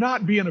rather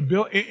not be in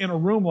a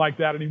room like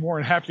that anymore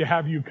and have to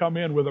have you come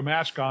in with a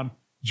mask on,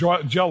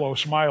 Jell-O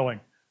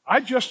smiling.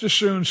 I'd just as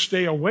soon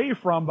stay away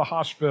from the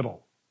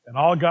hospital. And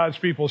all God's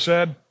people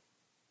said,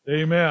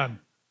 amen.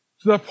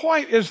 So the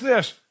point is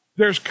this.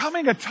 There's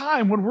coming a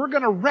time when we're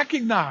going to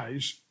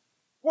recognize,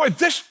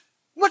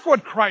 look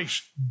what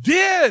Christ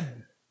did.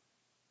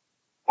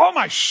 Oh,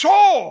 my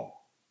soul.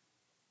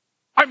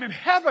 I'm in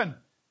heaven.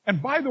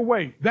 And by the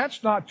way,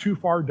 that's not too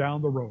far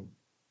down the road.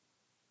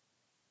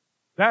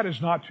 That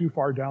is not too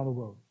far down the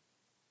road.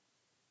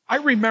 I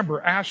remember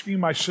asking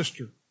my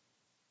sister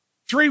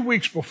 3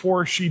 weeks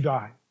before she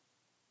died,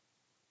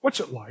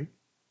 what's it like?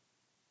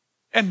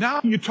 And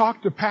now you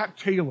talk to Pat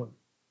Taylor.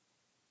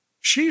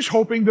 She's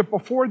hoping that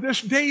before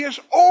this day is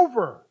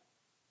over,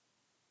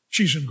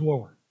 she's in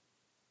glory.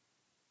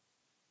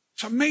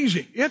 It's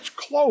amazing. It's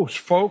close,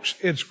 folks.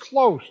 It's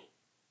close.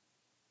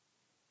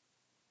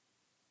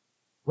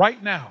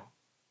 Right now,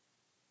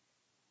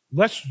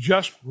 let's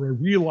just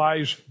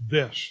realize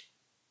this.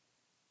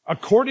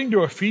 According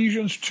to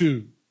Ephesians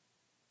 2,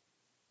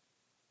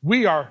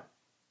 we are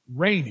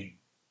reigning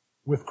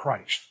with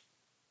Christ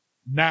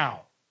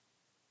now.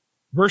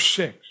 Verse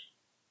 6,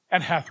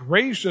 and hath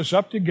raised us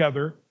up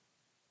together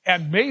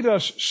and made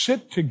us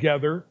sit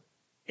together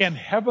in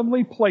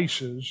heavenly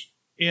places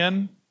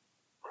in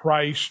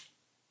Christ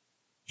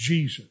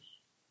Jesus.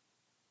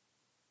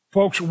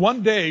 Folks,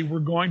 one day we're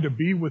going to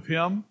be with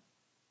him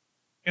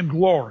in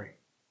glory.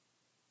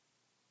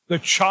 The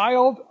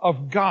child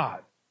of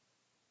God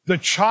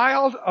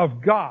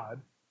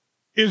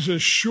is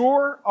as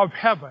sure of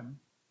heaven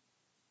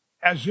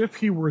as if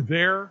he were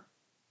there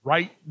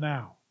right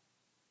now.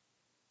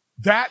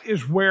 That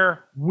is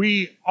where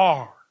we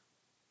are.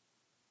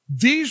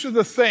 These are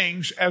the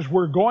things, as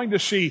we're going to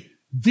see,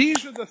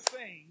 These are the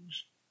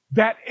things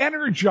that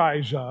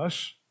energize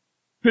us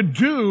to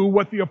do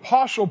what the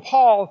Apostle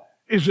Paul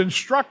is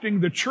instructing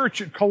the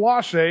church at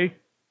Colossae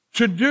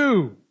to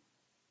do.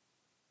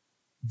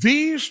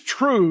 These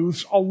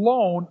truths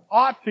alone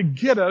ought to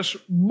get us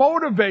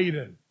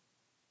motivated.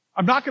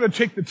 I'm not going to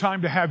take the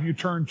time to have you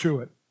turn to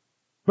it.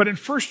 But in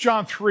 1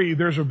 John 3,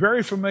 there's a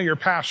very familiar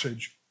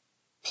passage.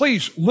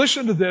 Please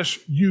listen to this.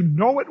 You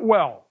know it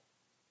well.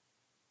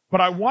 But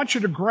I want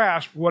you to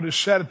grasp what is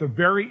said at the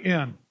very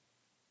end.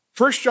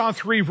 1 John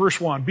 3, verse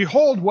 1.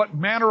 Behold, what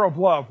manner of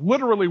love,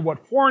 literally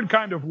what foreign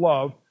kind of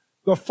love,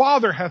 the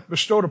Father hath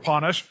bestowed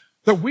upon us,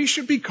 that we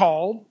should be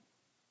called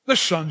the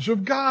sons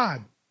of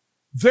God.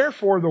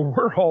 Therefore the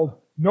world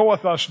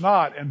knoweth us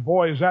not, and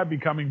boy, is that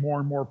becoming more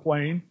and more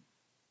plain,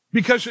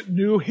 because it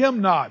knew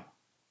him not.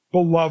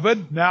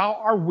 Beloved, now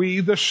are we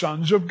the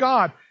sons of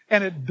God,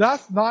 and it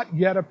doth not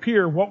yet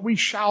appear what we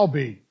shall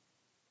be.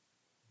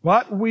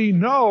 But we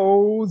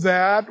know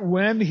that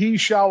when he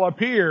shall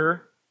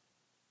appear,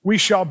 we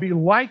shall be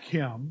like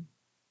him,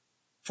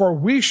 for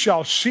we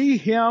shall see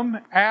him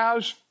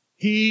as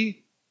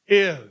he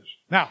is.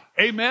 Now,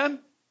 amen?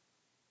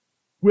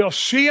 We'll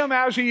see him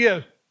as he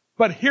is.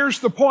 But here's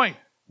the point.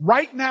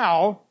 Right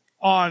now,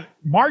 on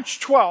March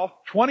 12th,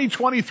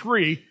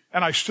 2023,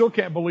 and I still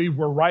can't believe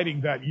we're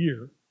writing that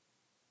year,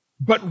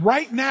 but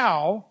right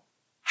now,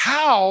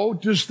 how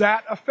does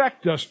that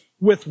affect us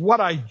with what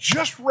I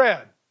just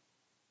read?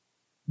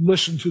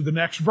 Listen to the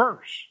next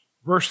verse.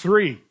 Verse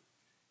 3.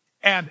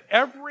 And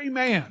every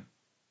man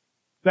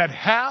that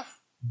hath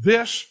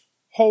this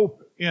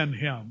hope in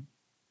him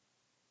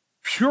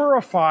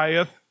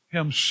purifieth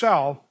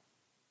himself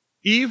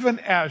even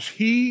as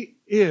he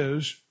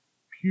is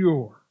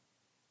pure.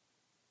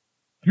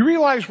 Do you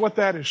realize what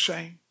that is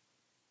saying?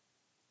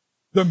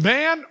 The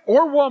man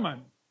or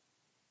woman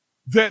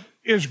that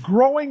is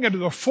growing into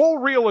the full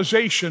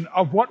realization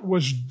of what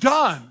was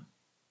done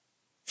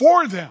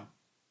for them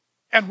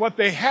and what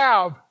they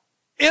have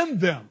in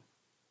them,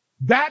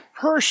 that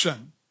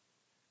person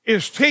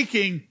is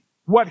taking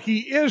what he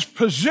is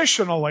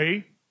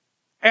positionally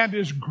and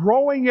is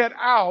growing it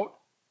out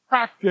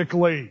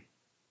practically.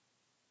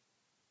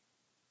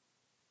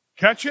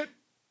 Catch it?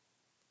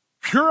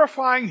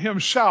 Purifying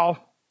himself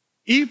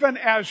even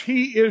as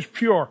he is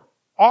pure.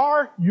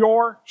 Are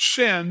your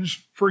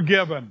sins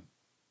forgiven?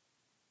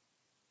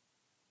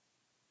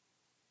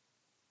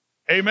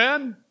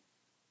 Amen?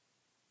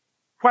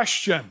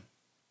 Question.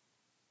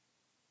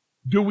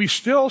 Do we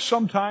still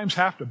sometimes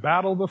have to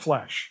battle the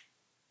flesh?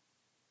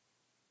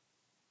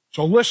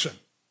 So listen.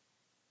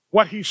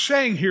 What he's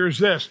saying here is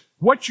this.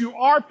 What you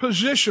are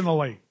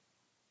positionally,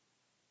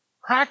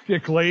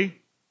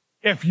 practically,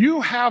 if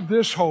you have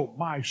this hope,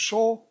 my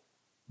soul,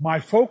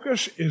 my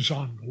focus is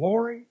on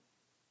glory.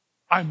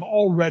 I'm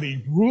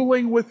already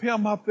ruling with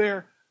him up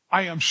there.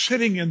 I am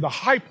sitting in the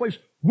high place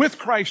with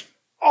Christ.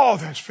 Oh,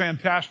 that's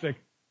fantastic.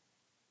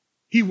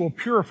 He will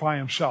purify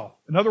himself.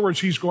 In other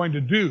words, he's going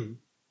to do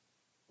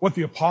what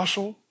the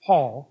Apostle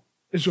Paul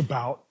is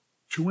about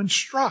to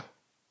instruct.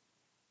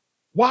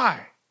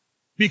 Why?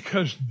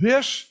 Because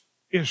this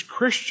is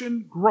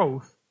Christian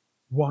Growth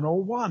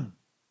 101.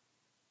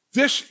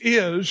 This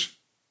is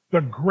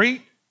the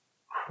great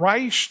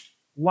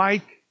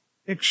Christ-like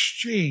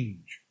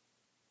exchange.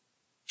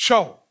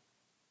 So,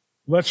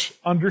 let's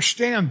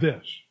understand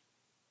this.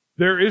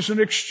 There is an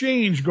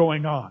exchange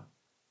going on.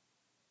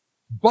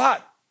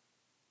 But,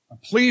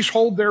 please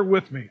hold there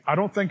with me. I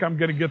don't think I'm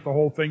going to get the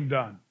whole thing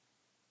done.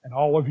 And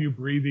all of you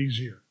breathe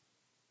easier.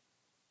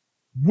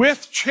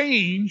 With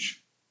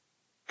change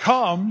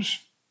comes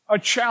a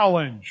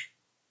challenge.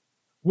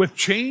 With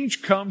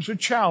change comes a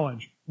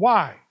challenge.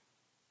 Why?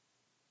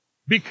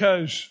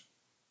 Because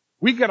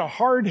we get a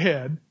hard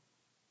head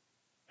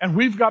and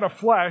we've got a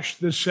flesh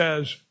that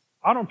says,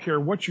 I don't care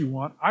what you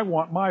want, I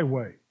want my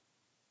way.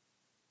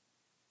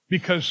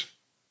 Because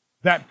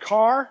that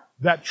car,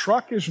 that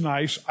truck is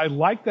nice, I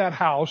like that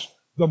house,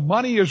 the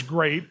money is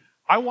great,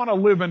 I want to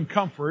live in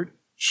comfort,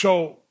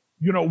 so,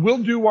 we'll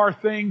do our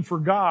thing for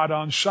God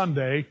on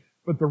Sunday,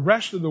 but the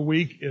rest of the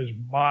week is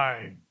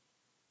mine.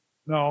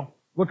 No,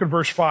 look at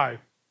verse 5.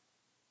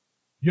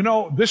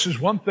 This is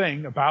one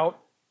thing about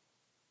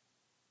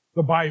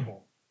the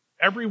Bible.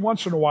 Every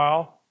once in a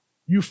while,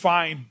 you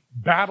find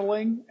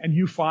battling and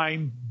you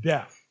find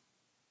death.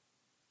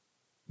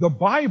 The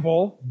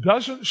Bible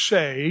doesn't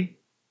say,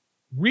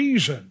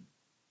 reason,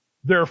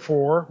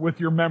 therefore, with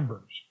your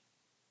members.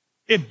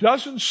 It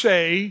doesn't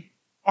say,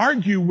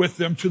 argue with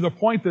them to the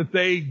point that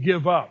they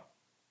give up.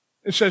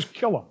 It says,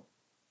 kill them.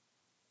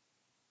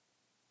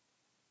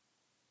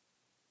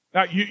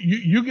 Now,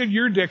 you get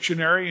your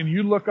dictionary and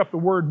you look up the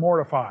word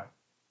mortify.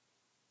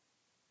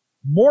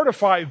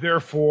 Mortify,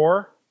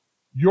 therefore,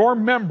 your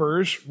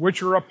members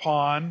which are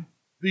upon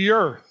the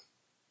earth.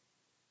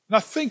 Now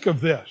think of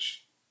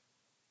this.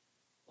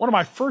 One of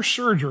my first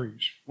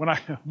surgeries, when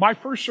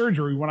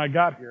I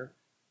got here,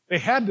 they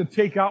had to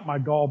take out my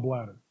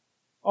gallbladder.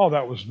 Oh,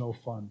 that was no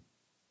fun.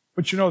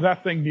 But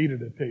that thing needed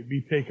to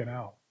be taken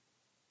out.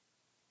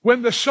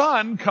 When the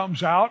son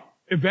comes out,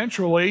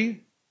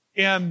 eventually,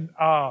 in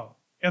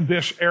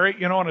this area,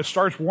 and it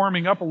starts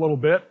warming up a little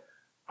bit,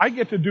 I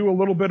get to do a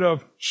little bit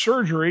of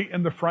surgery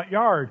in the front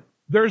yard.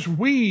 There's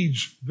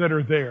weeds that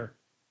are there.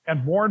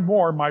 And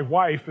more, my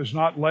wife is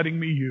not letting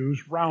me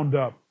use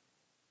Roundup.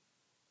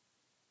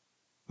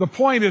 The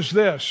point is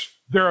this: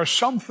 there are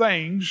some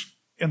things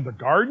in the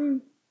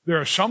garden, there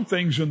are some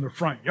things in the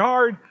front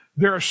yard,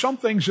 there are some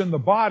things in the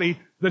body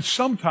that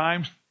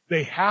sometimes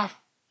they have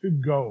to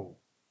go.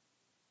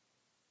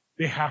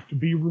 They have to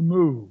be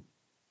removed.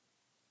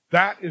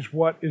 That is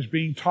what is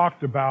being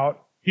talked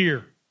about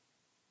here.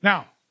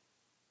 Now,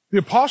 the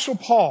Apostle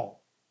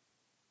Paul,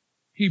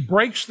 he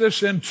breaks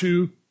this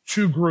into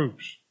two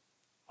groups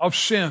of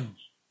sins.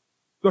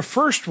 The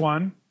first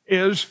one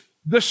is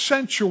the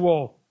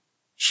sensual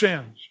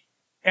sins.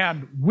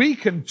 And we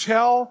can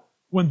tell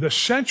when the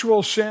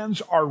sensual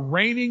sins are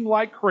reigning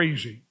like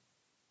crazy.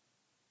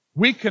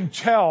 We can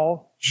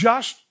tell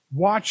just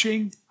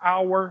watching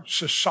our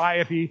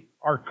society,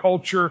 our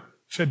culture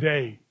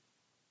today.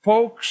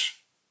 Folks,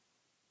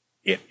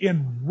 it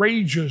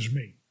enrages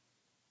me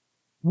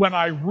when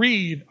I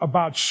read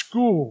about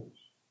schools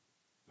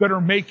that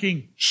are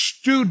making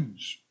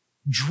students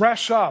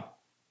dress up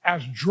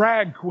as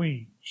drag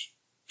queens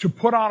to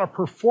put on a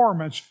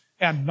performance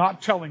and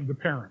not telling the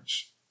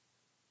parents.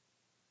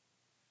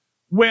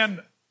 When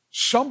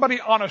somebody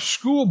on a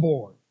school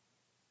board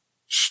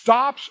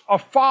stops a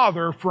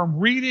father from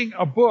reading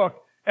a book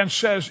and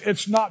says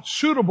it's not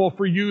suitable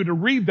for you to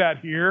read that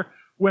here,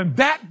 when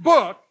that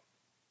book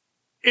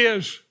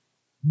is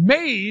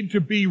made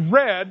to be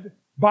read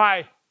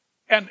by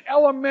an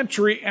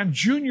elementary and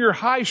junior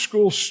high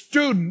school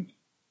student,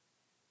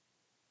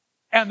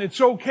 and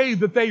it's okay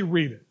that they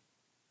read it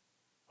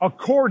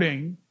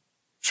according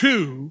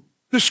to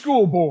the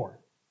school board.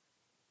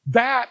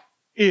 That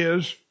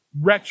is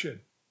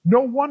wretched.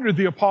 No wonder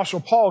the Apostle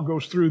Paul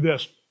goes through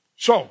this.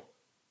 So,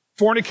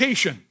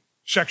 fornication,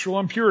 sexual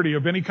impurity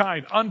of any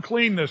kind,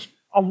 uncleanness,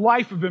 a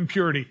life of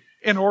impurity,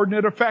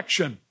 inordinate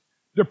affection,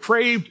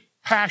 depraved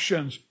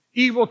passions,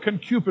 evil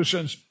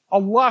concupiscence, a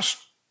lust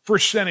for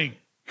sinning,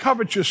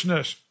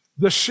 covetousness,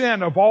 the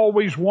sin of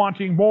always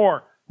wanting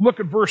more. Look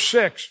at verse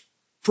 6.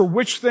 For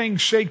which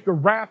things sake the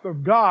wrath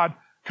of God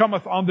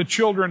cometh on the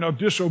children of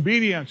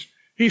disobedience.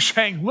 He's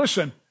saying,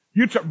 listen,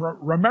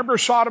 remember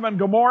Sodom and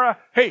Gomorrah?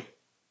 Hey,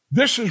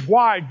 this is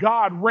why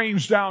God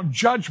rains down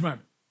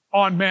judgment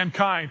on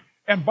mankind.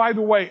 And by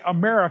the way,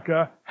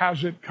 America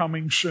has it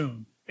coming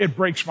soon. It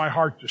breaks my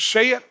heart to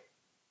say it,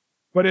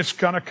 but it's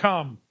going to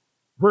come.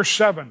 Verse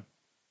 7,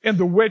 in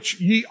the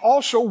which ye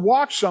also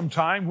walked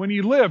sometime when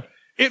ye lived.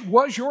 It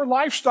was your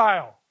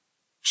lifestyle.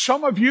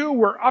 Some of you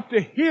were up to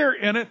here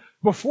in it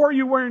before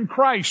you were in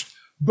Christ.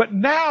 But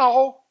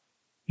now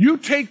you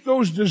take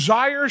those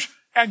desires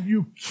and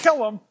you kill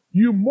them,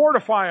 you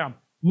mortify them.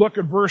 Look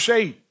at verse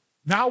 8.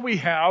 Now we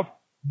have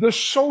the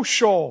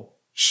social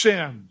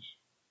sins.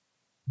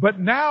 But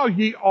now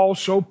ye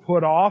also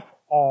put off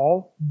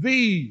all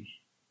these: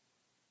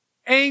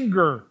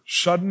 anger,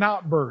 sudden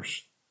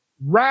outbursts,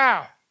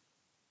 wrath,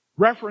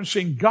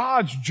 referencing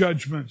God's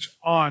judgments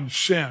on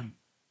sin.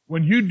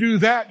 When you do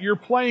that, you're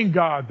playing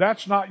God.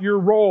 That's not your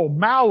role.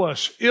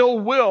 Malice, ill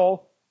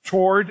will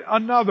toward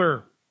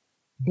another.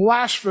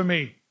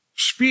 Blasphemy,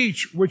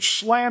 speech which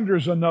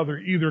slanders another,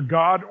 either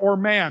God or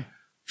man.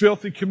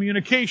 Filthy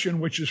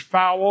communication, which is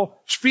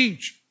foul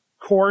speech.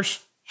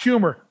 Coarse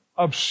humor,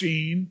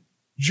 obscene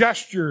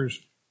gestures.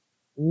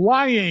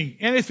 Lying,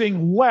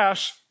 anything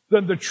less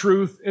than the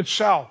truth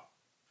itself.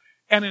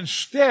 And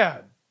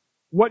instead,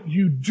 what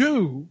you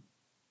do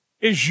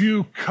is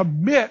you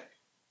commit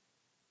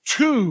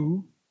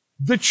to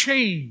the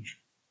change.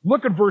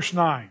 Look at verse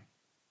 9.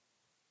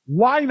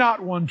 Lie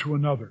not one to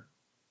another,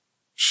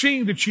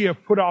 seeing that ye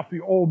have put off the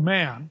old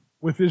man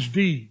with his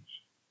deeds.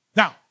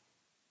 Now,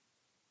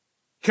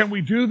 can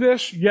we do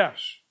this?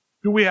 Yes.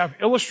 Do we have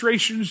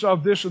illustrations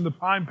of this in the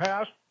time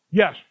past?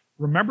 Yes.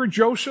 Remember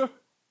Joseph?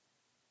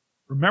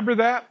 Remember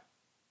that?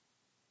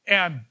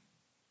 And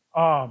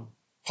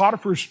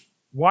Potiphar's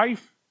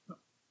wife? Is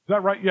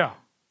that right? Yeah.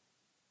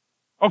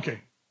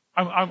 Okay.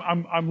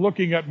 I'm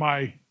looking at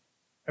my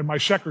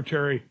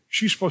secretary.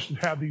 She's supposed to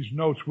have these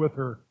notes with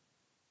her.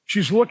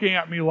 She's looking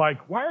at me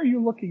like, why are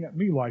you looking at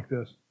me like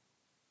this?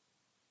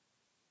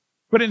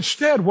 But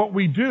instead, what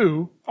we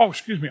do,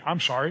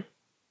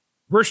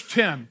 verse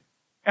 10,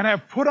 and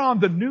have put on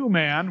the new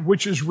man,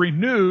 which is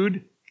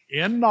renewed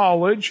in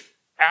knowledge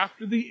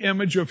after the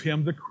image of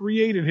him that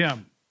created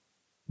him,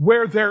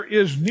 where there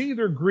is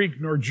neither Greek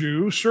nor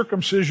Jew,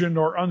 circumcision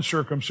nor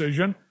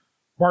uncircumcision,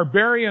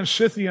 barbarian,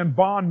 Scythian,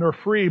 bond nor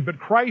free, but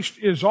Christ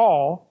is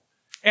all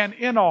and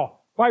in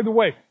all. By the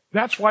way,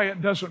 that's why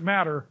it doesn't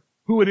matter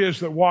who it is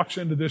that walks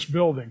into this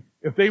building.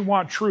 If they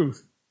want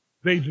truth,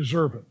 they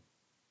deserve it.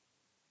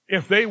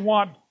 If they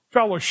want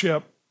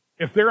fellowship,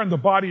 if they're in the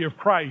body of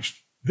Christ,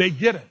 they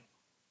get it.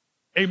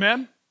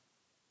 Amen?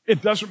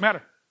 It doesn't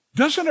matter.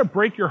 Doesn't it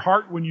break your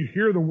heart when you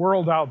hear the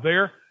world out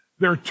there?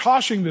 They're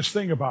tossing this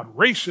thing about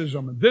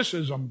racism and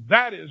thisism,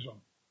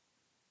 thatism.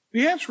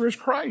 The answer is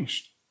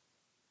Christ.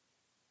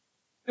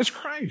 It's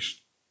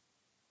Christ.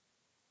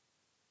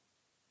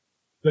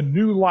 The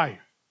new life.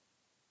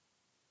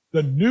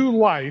 The new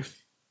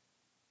life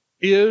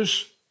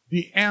is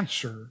the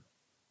answer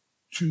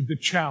to the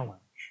challenge.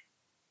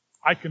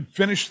 I can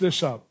finish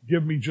this up.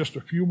 Give me just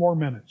a few more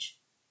minutes.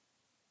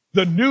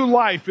 The new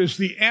life is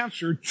the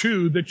answer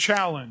to the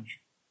challenge.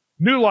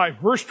 New life,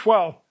 verse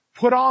 12,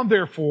 put on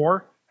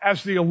therefore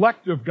as the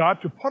elect of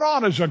God, to put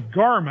on as a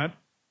garment,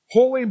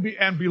 holy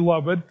and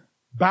beloved,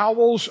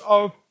 bowels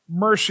of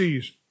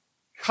mercies,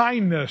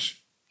 kindness,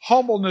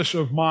 humbleness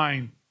of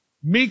mind,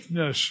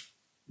 meekness,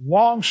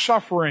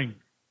 long-suffering.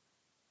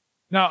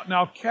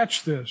 Now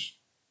catch this.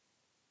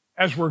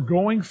 As we're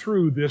going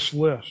through this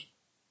list,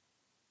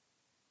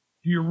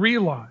 do you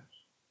realize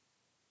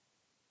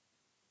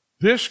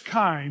this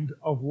kind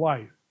of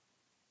life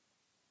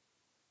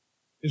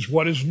is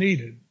what is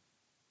needed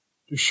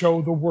to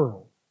show the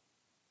world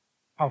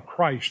how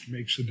Christ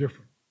makes a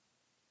difference?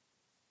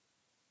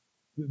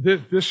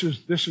 This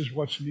is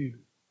what's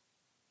needed.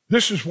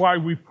 This is why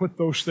we put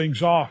those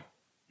things off,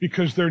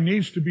 because there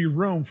needs to be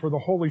room for the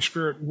Holy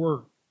Spirit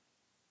work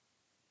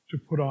to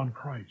put on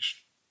Christ.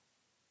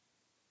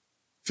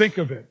 Think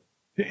of it,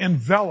 to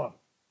envelop,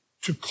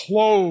 to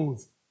clothe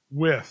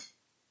with.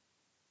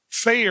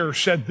 Thayer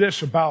said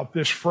this about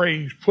this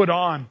phrase, put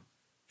on,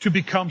 to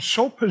become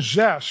so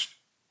possessed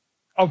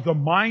of the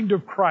mind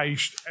of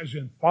Christ as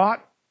in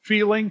thought,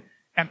 feeling,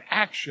 and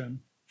action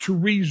to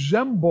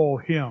resemble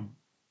Him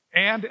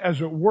and,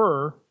 as it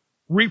were,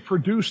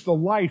 reproduce the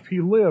life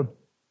He lived.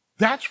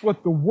 That's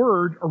what the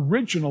word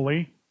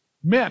originally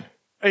meant,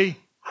 a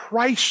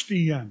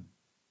Christian.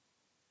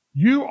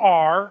 You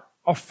are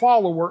a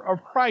follower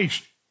of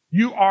Christ.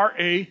 You are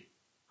a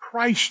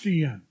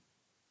Christian.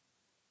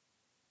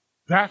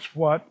 That's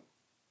what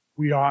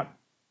we ought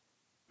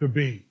to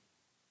be.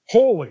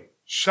 Holy,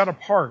 set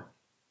apart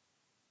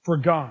for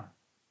God.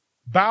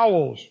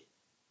 Bowels,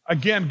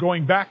 again,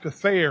 going back to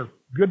Thayer,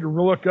 good to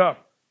look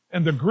up.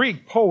 In the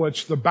Greek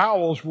poets, the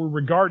bowels were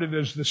regarded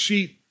as the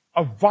seat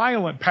of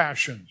violent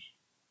passions,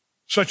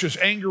 such as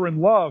anger and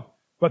love.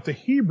 But the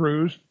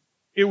Hebrews,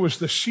 it was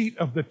the seat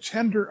of the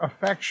tender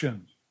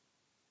affections,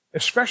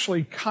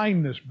 especially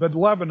kindness,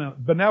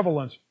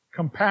 benevolence,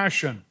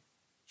 compassion.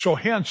 So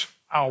hence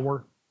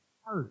our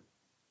heart.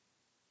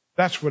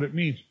 That's what it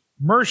means.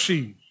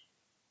 Mercies,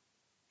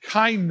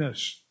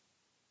 kindness,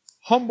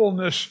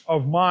 humbleness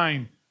of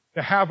mind,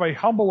 to have a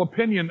humble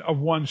opinion of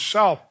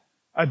oneself,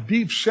 a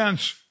deep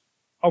sense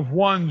of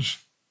one's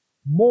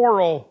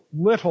moral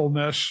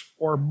littleness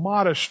or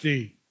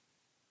modesty,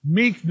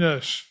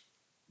 meekness,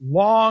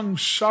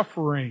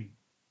 long-suffering.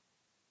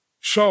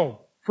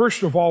 So,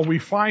 first of all, we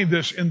find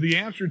this in the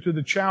answer to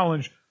the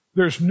challenge.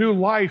 There's new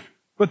life,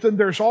 but then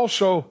there's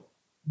also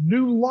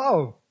new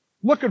love.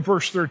 Look at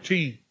verse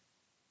 13.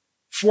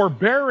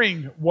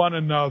 Forbearing one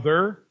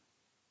another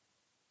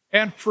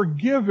and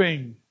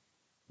forgiving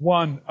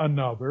one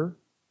another.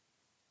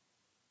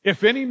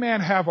 If any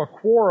man have a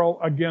quarrel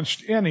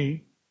against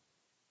any,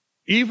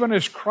 even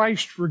as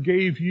Christ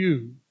forgave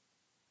you,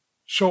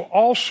 so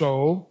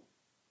also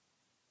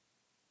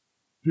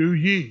do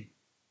ye.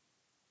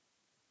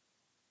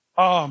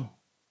 Can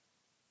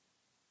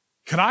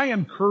I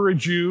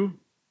encourage you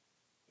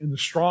in the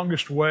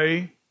strongest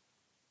way?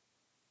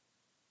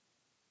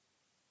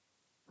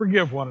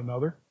 Forgive one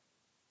another.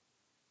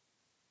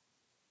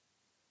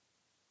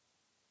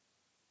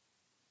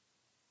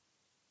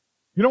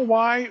 You know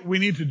why we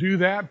need to do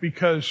that?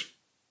 Because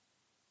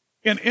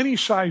in any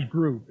size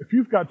group, if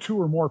you've got 2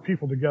 or more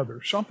people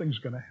together, something's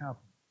going to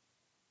happen.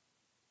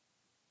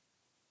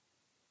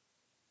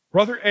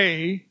 Brother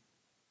A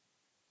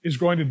is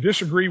going to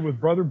disagree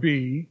with Brother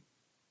B.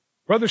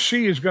 Brother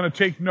C is going to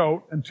take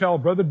note and tell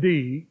Brother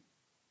D.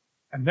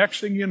 And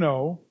next thing you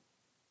know,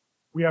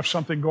 we have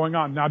something going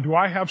on. Now, do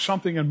I have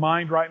something in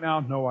mind right now?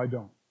 No, I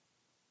don't.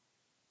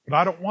 But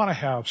I don't want to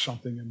have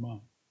something in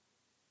mind.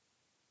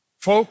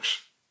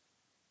 Folks,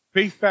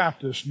 Faith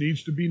Baptist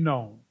needs to be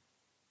known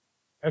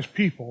as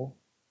people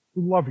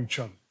who love each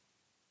other.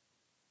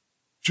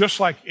 Just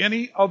like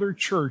any other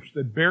church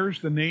that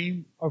bears the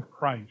name of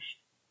Christ.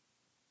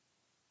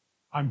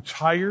 I'm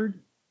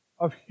tired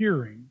of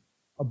hearing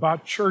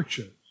about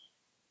churches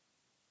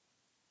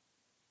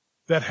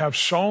that have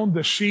sown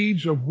the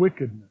seeds of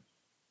wickedness,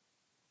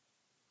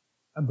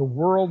 and the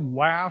world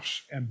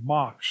laughs and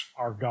mocks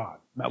our God.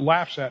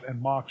 Laughs at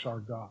and mocks our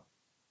God.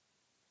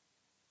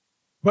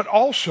 But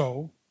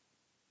also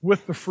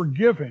with the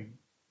forgiving,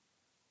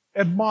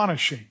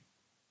 admonishing,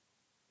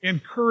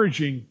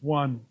 encouraging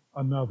one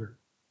another.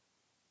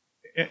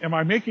 Am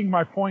I making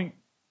my point?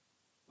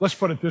 Let's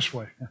put it this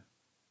way.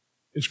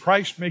 Is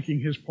Christ making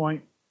His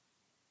point?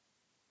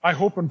 I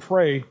hope and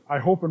pray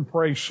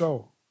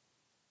so.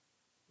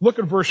 Look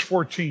at verse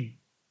 14.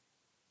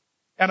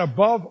 And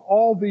above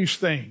all these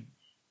things,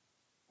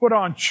 put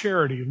on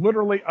charity,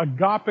 literally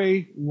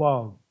agape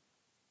love.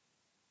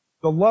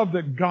 The love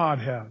that God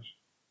has,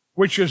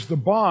 which is the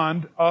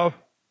bond of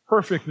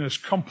perfectness,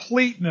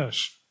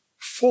 completeness,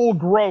 full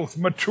growth,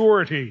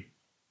 maturity.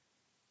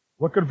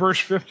 Look at verse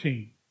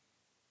 15.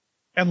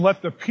 And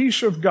let the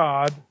peace of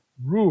God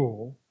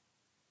rule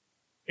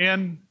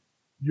in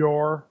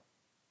your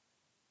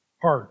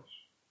hearts,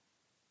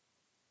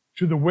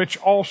 to the which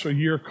also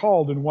ye are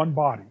called in one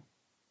body.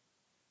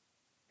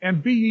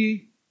 And be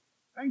ye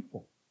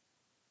thankful.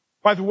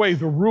 By the way,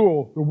 the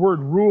word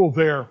rule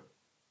there,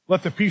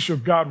 let the peace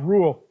of God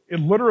rule, it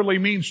literally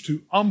means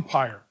to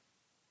umpire.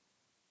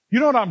 You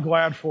know what I'm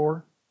glad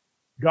for?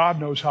 God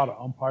knows how to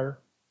umpire.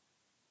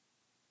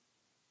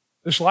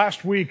 This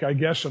last week, I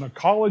guess, in a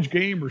college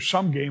game or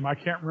some game, I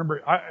can't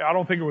remember, I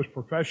don't think it was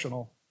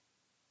professional,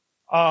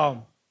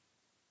 but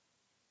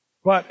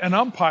an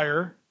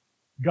umpire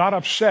got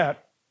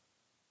upset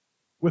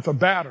with a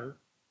batter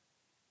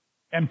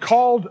and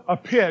called a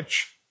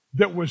pitch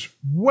that was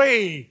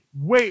way,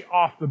 way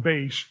off the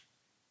base,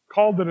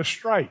 called it a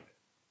strike.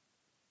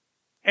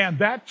 And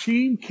that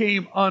team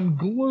came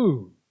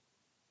unglued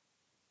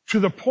to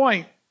the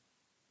point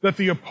that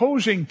the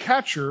opposing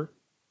catcher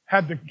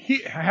had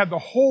to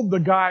hold the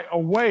guy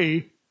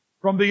away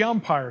from the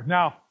umpire.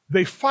 Now,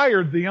 they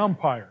fired the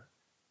umpire,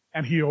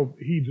 and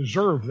he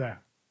deserved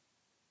that.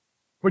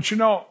 But you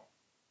know,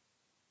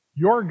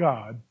 your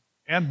God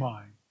and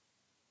mine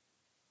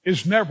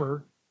is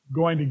never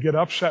going to get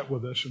upset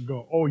with us and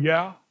go, oh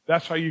yeah,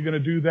 that's how you're going to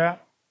do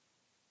that?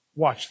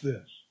 Watch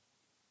this.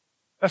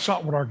 That's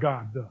not what our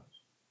God does.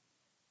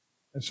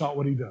 That's not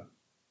what He does.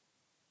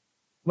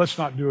 Let's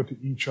not do it to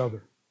each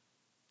other.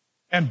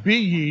 And be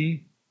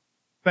ye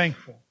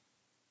thankful.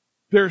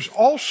 There's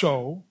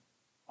also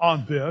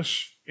on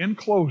this, in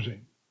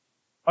closing,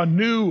 a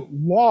new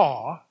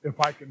law, if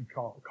I can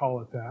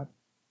call it that,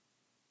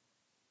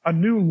 a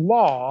new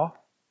law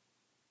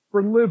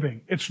for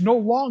living. It's no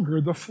longer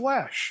the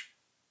flesh.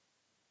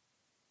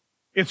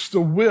 It's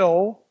the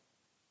will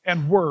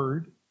and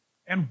word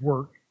and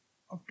work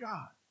of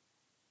God.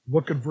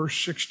 Look at verse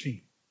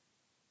 16.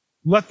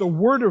 Let the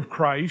word of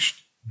Christ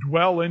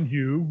dwell in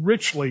you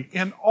richly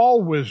in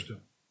all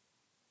wisdom,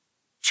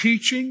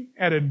 teaching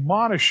and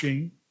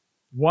admonishing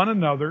one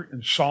another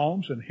in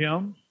psalms and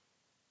hymns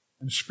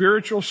and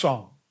spiritual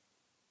songs,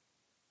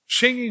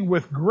 singing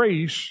with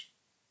grace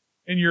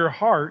in your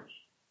hearts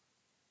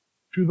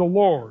to the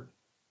Lord.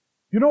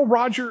 You know,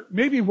 Roger,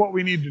 maybe what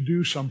we need to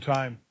do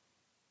sometime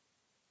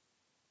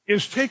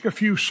is take a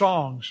few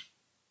songs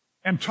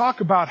and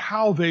talk about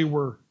how they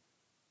were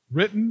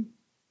written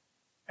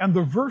and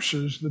the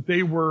verses that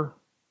they were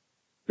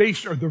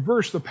based, or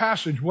the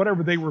passage,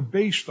 whatever they were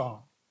based on,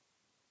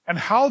 and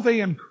how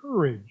they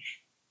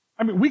encourage.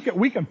 I mean,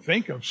 we can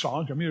think of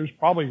songs. I mean, there's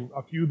probably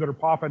a few that are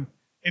popping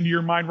into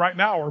your mind right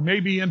now, or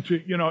maybe into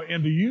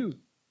you.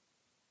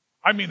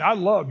 I mean, I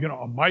love,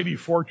 a mighty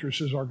fortress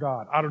is our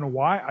God. I don't know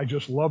why. I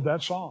just love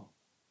that song.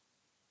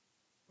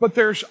 But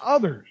there's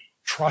others.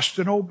 Trust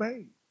and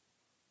obey.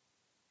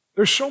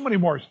 There's so many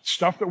more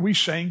stuff that we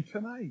sang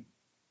tonight.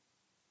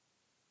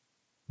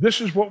 This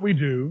is what we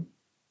do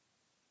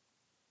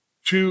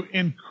to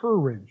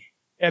encourage,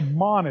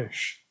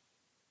 admonish,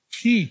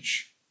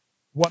 teach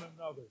one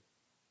another.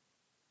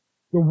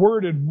 The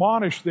word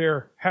admonish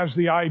there has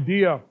the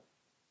idea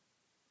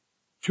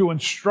to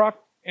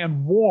instruct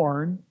and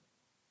warn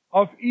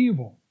of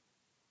evil.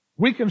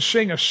 We can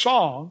sing a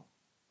song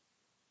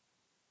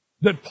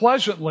that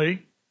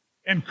pleasantly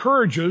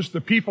encourages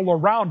the people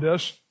around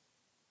us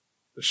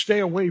to stay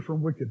away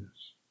from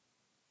wickedness.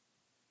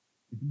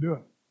 We can do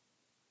it.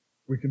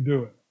 We can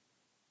do it.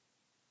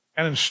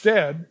 And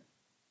instead,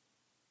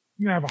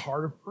 you can have a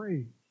heart of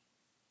praise.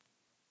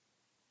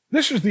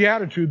 This is the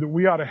attitude that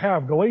we ought to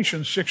have.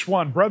 Galatians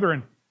 6:1,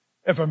 brethren,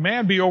 if a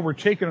man be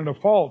overtaken in a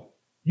fault,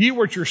 ye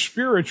which are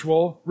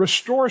spiritual,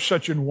 restore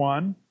such an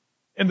one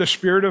in the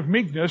spirit of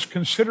meekness,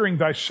 considering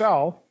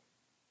thyself,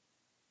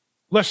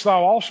 lest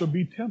thou also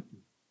be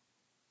tempted.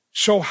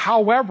 So,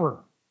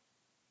 however,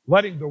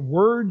 letting the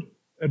word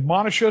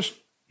admonish us,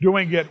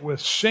 doing it with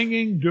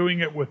singing, doing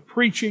it with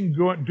preaching,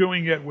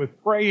 doing it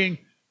with praying,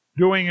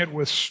 doing it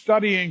with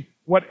studying,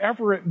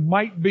 whatever it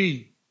might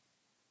be,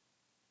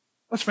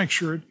 let's make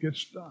sure it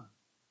gets done.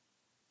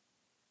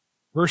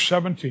 Verse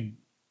 17,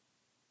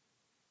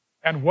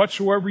 and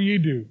whatsoever ye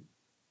do,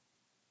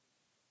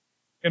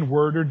 in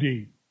word or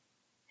deed,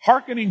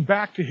 hearkening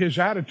back to his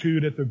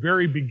attitude at the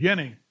very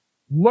beginning,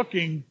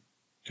 looking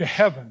to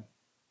heaven,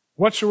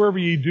 whatsoever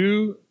ye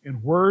do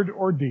in word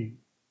or deed,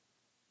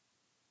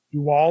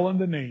 do all in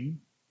the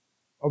name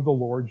of the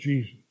Lord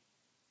Jesus,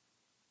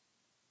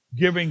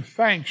 giving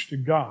thanks to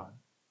God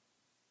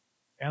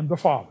and the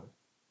Father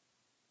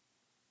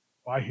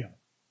by Him.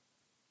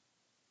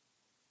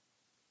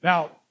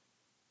 Now,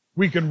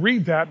 we can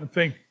read that and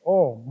think,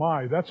 oh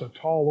my, that's a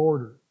tall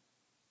order.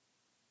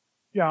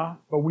 Yeah,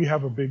 but we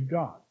have a big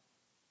God.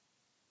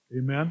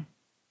 Amen?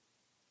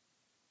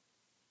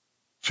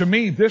 To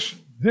me, this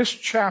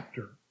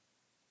chapter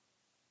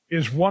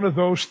is one of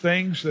those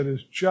things that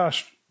is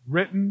just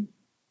written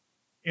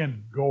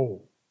in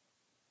gold.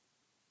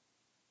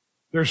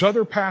 There's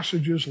other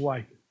passages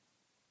like it.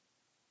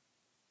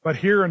 But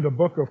here in the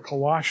book of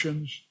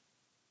Colossians,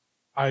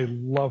 I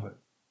love it.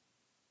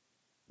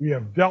 We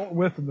have dealt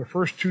with in the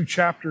first 2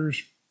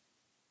 chapters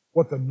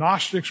what the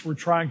Gnostics were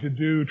trying to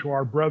do to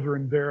our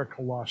brethren there at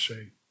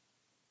Colossae.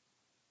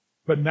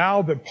 But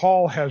now that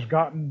Paul has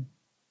gotten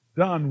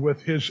done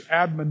with his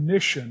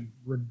admonition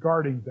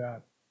regarding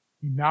that,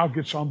 he now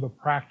gets on the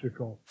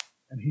practical,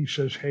 and he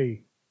says,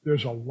 hey,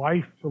 there's a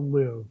life to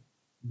live.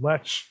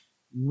 Let's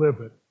live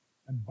it.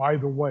 And by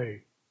the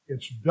way,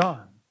 it's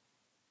done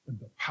in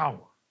the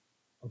power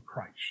of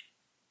Christ.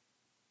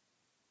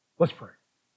 Let's pray.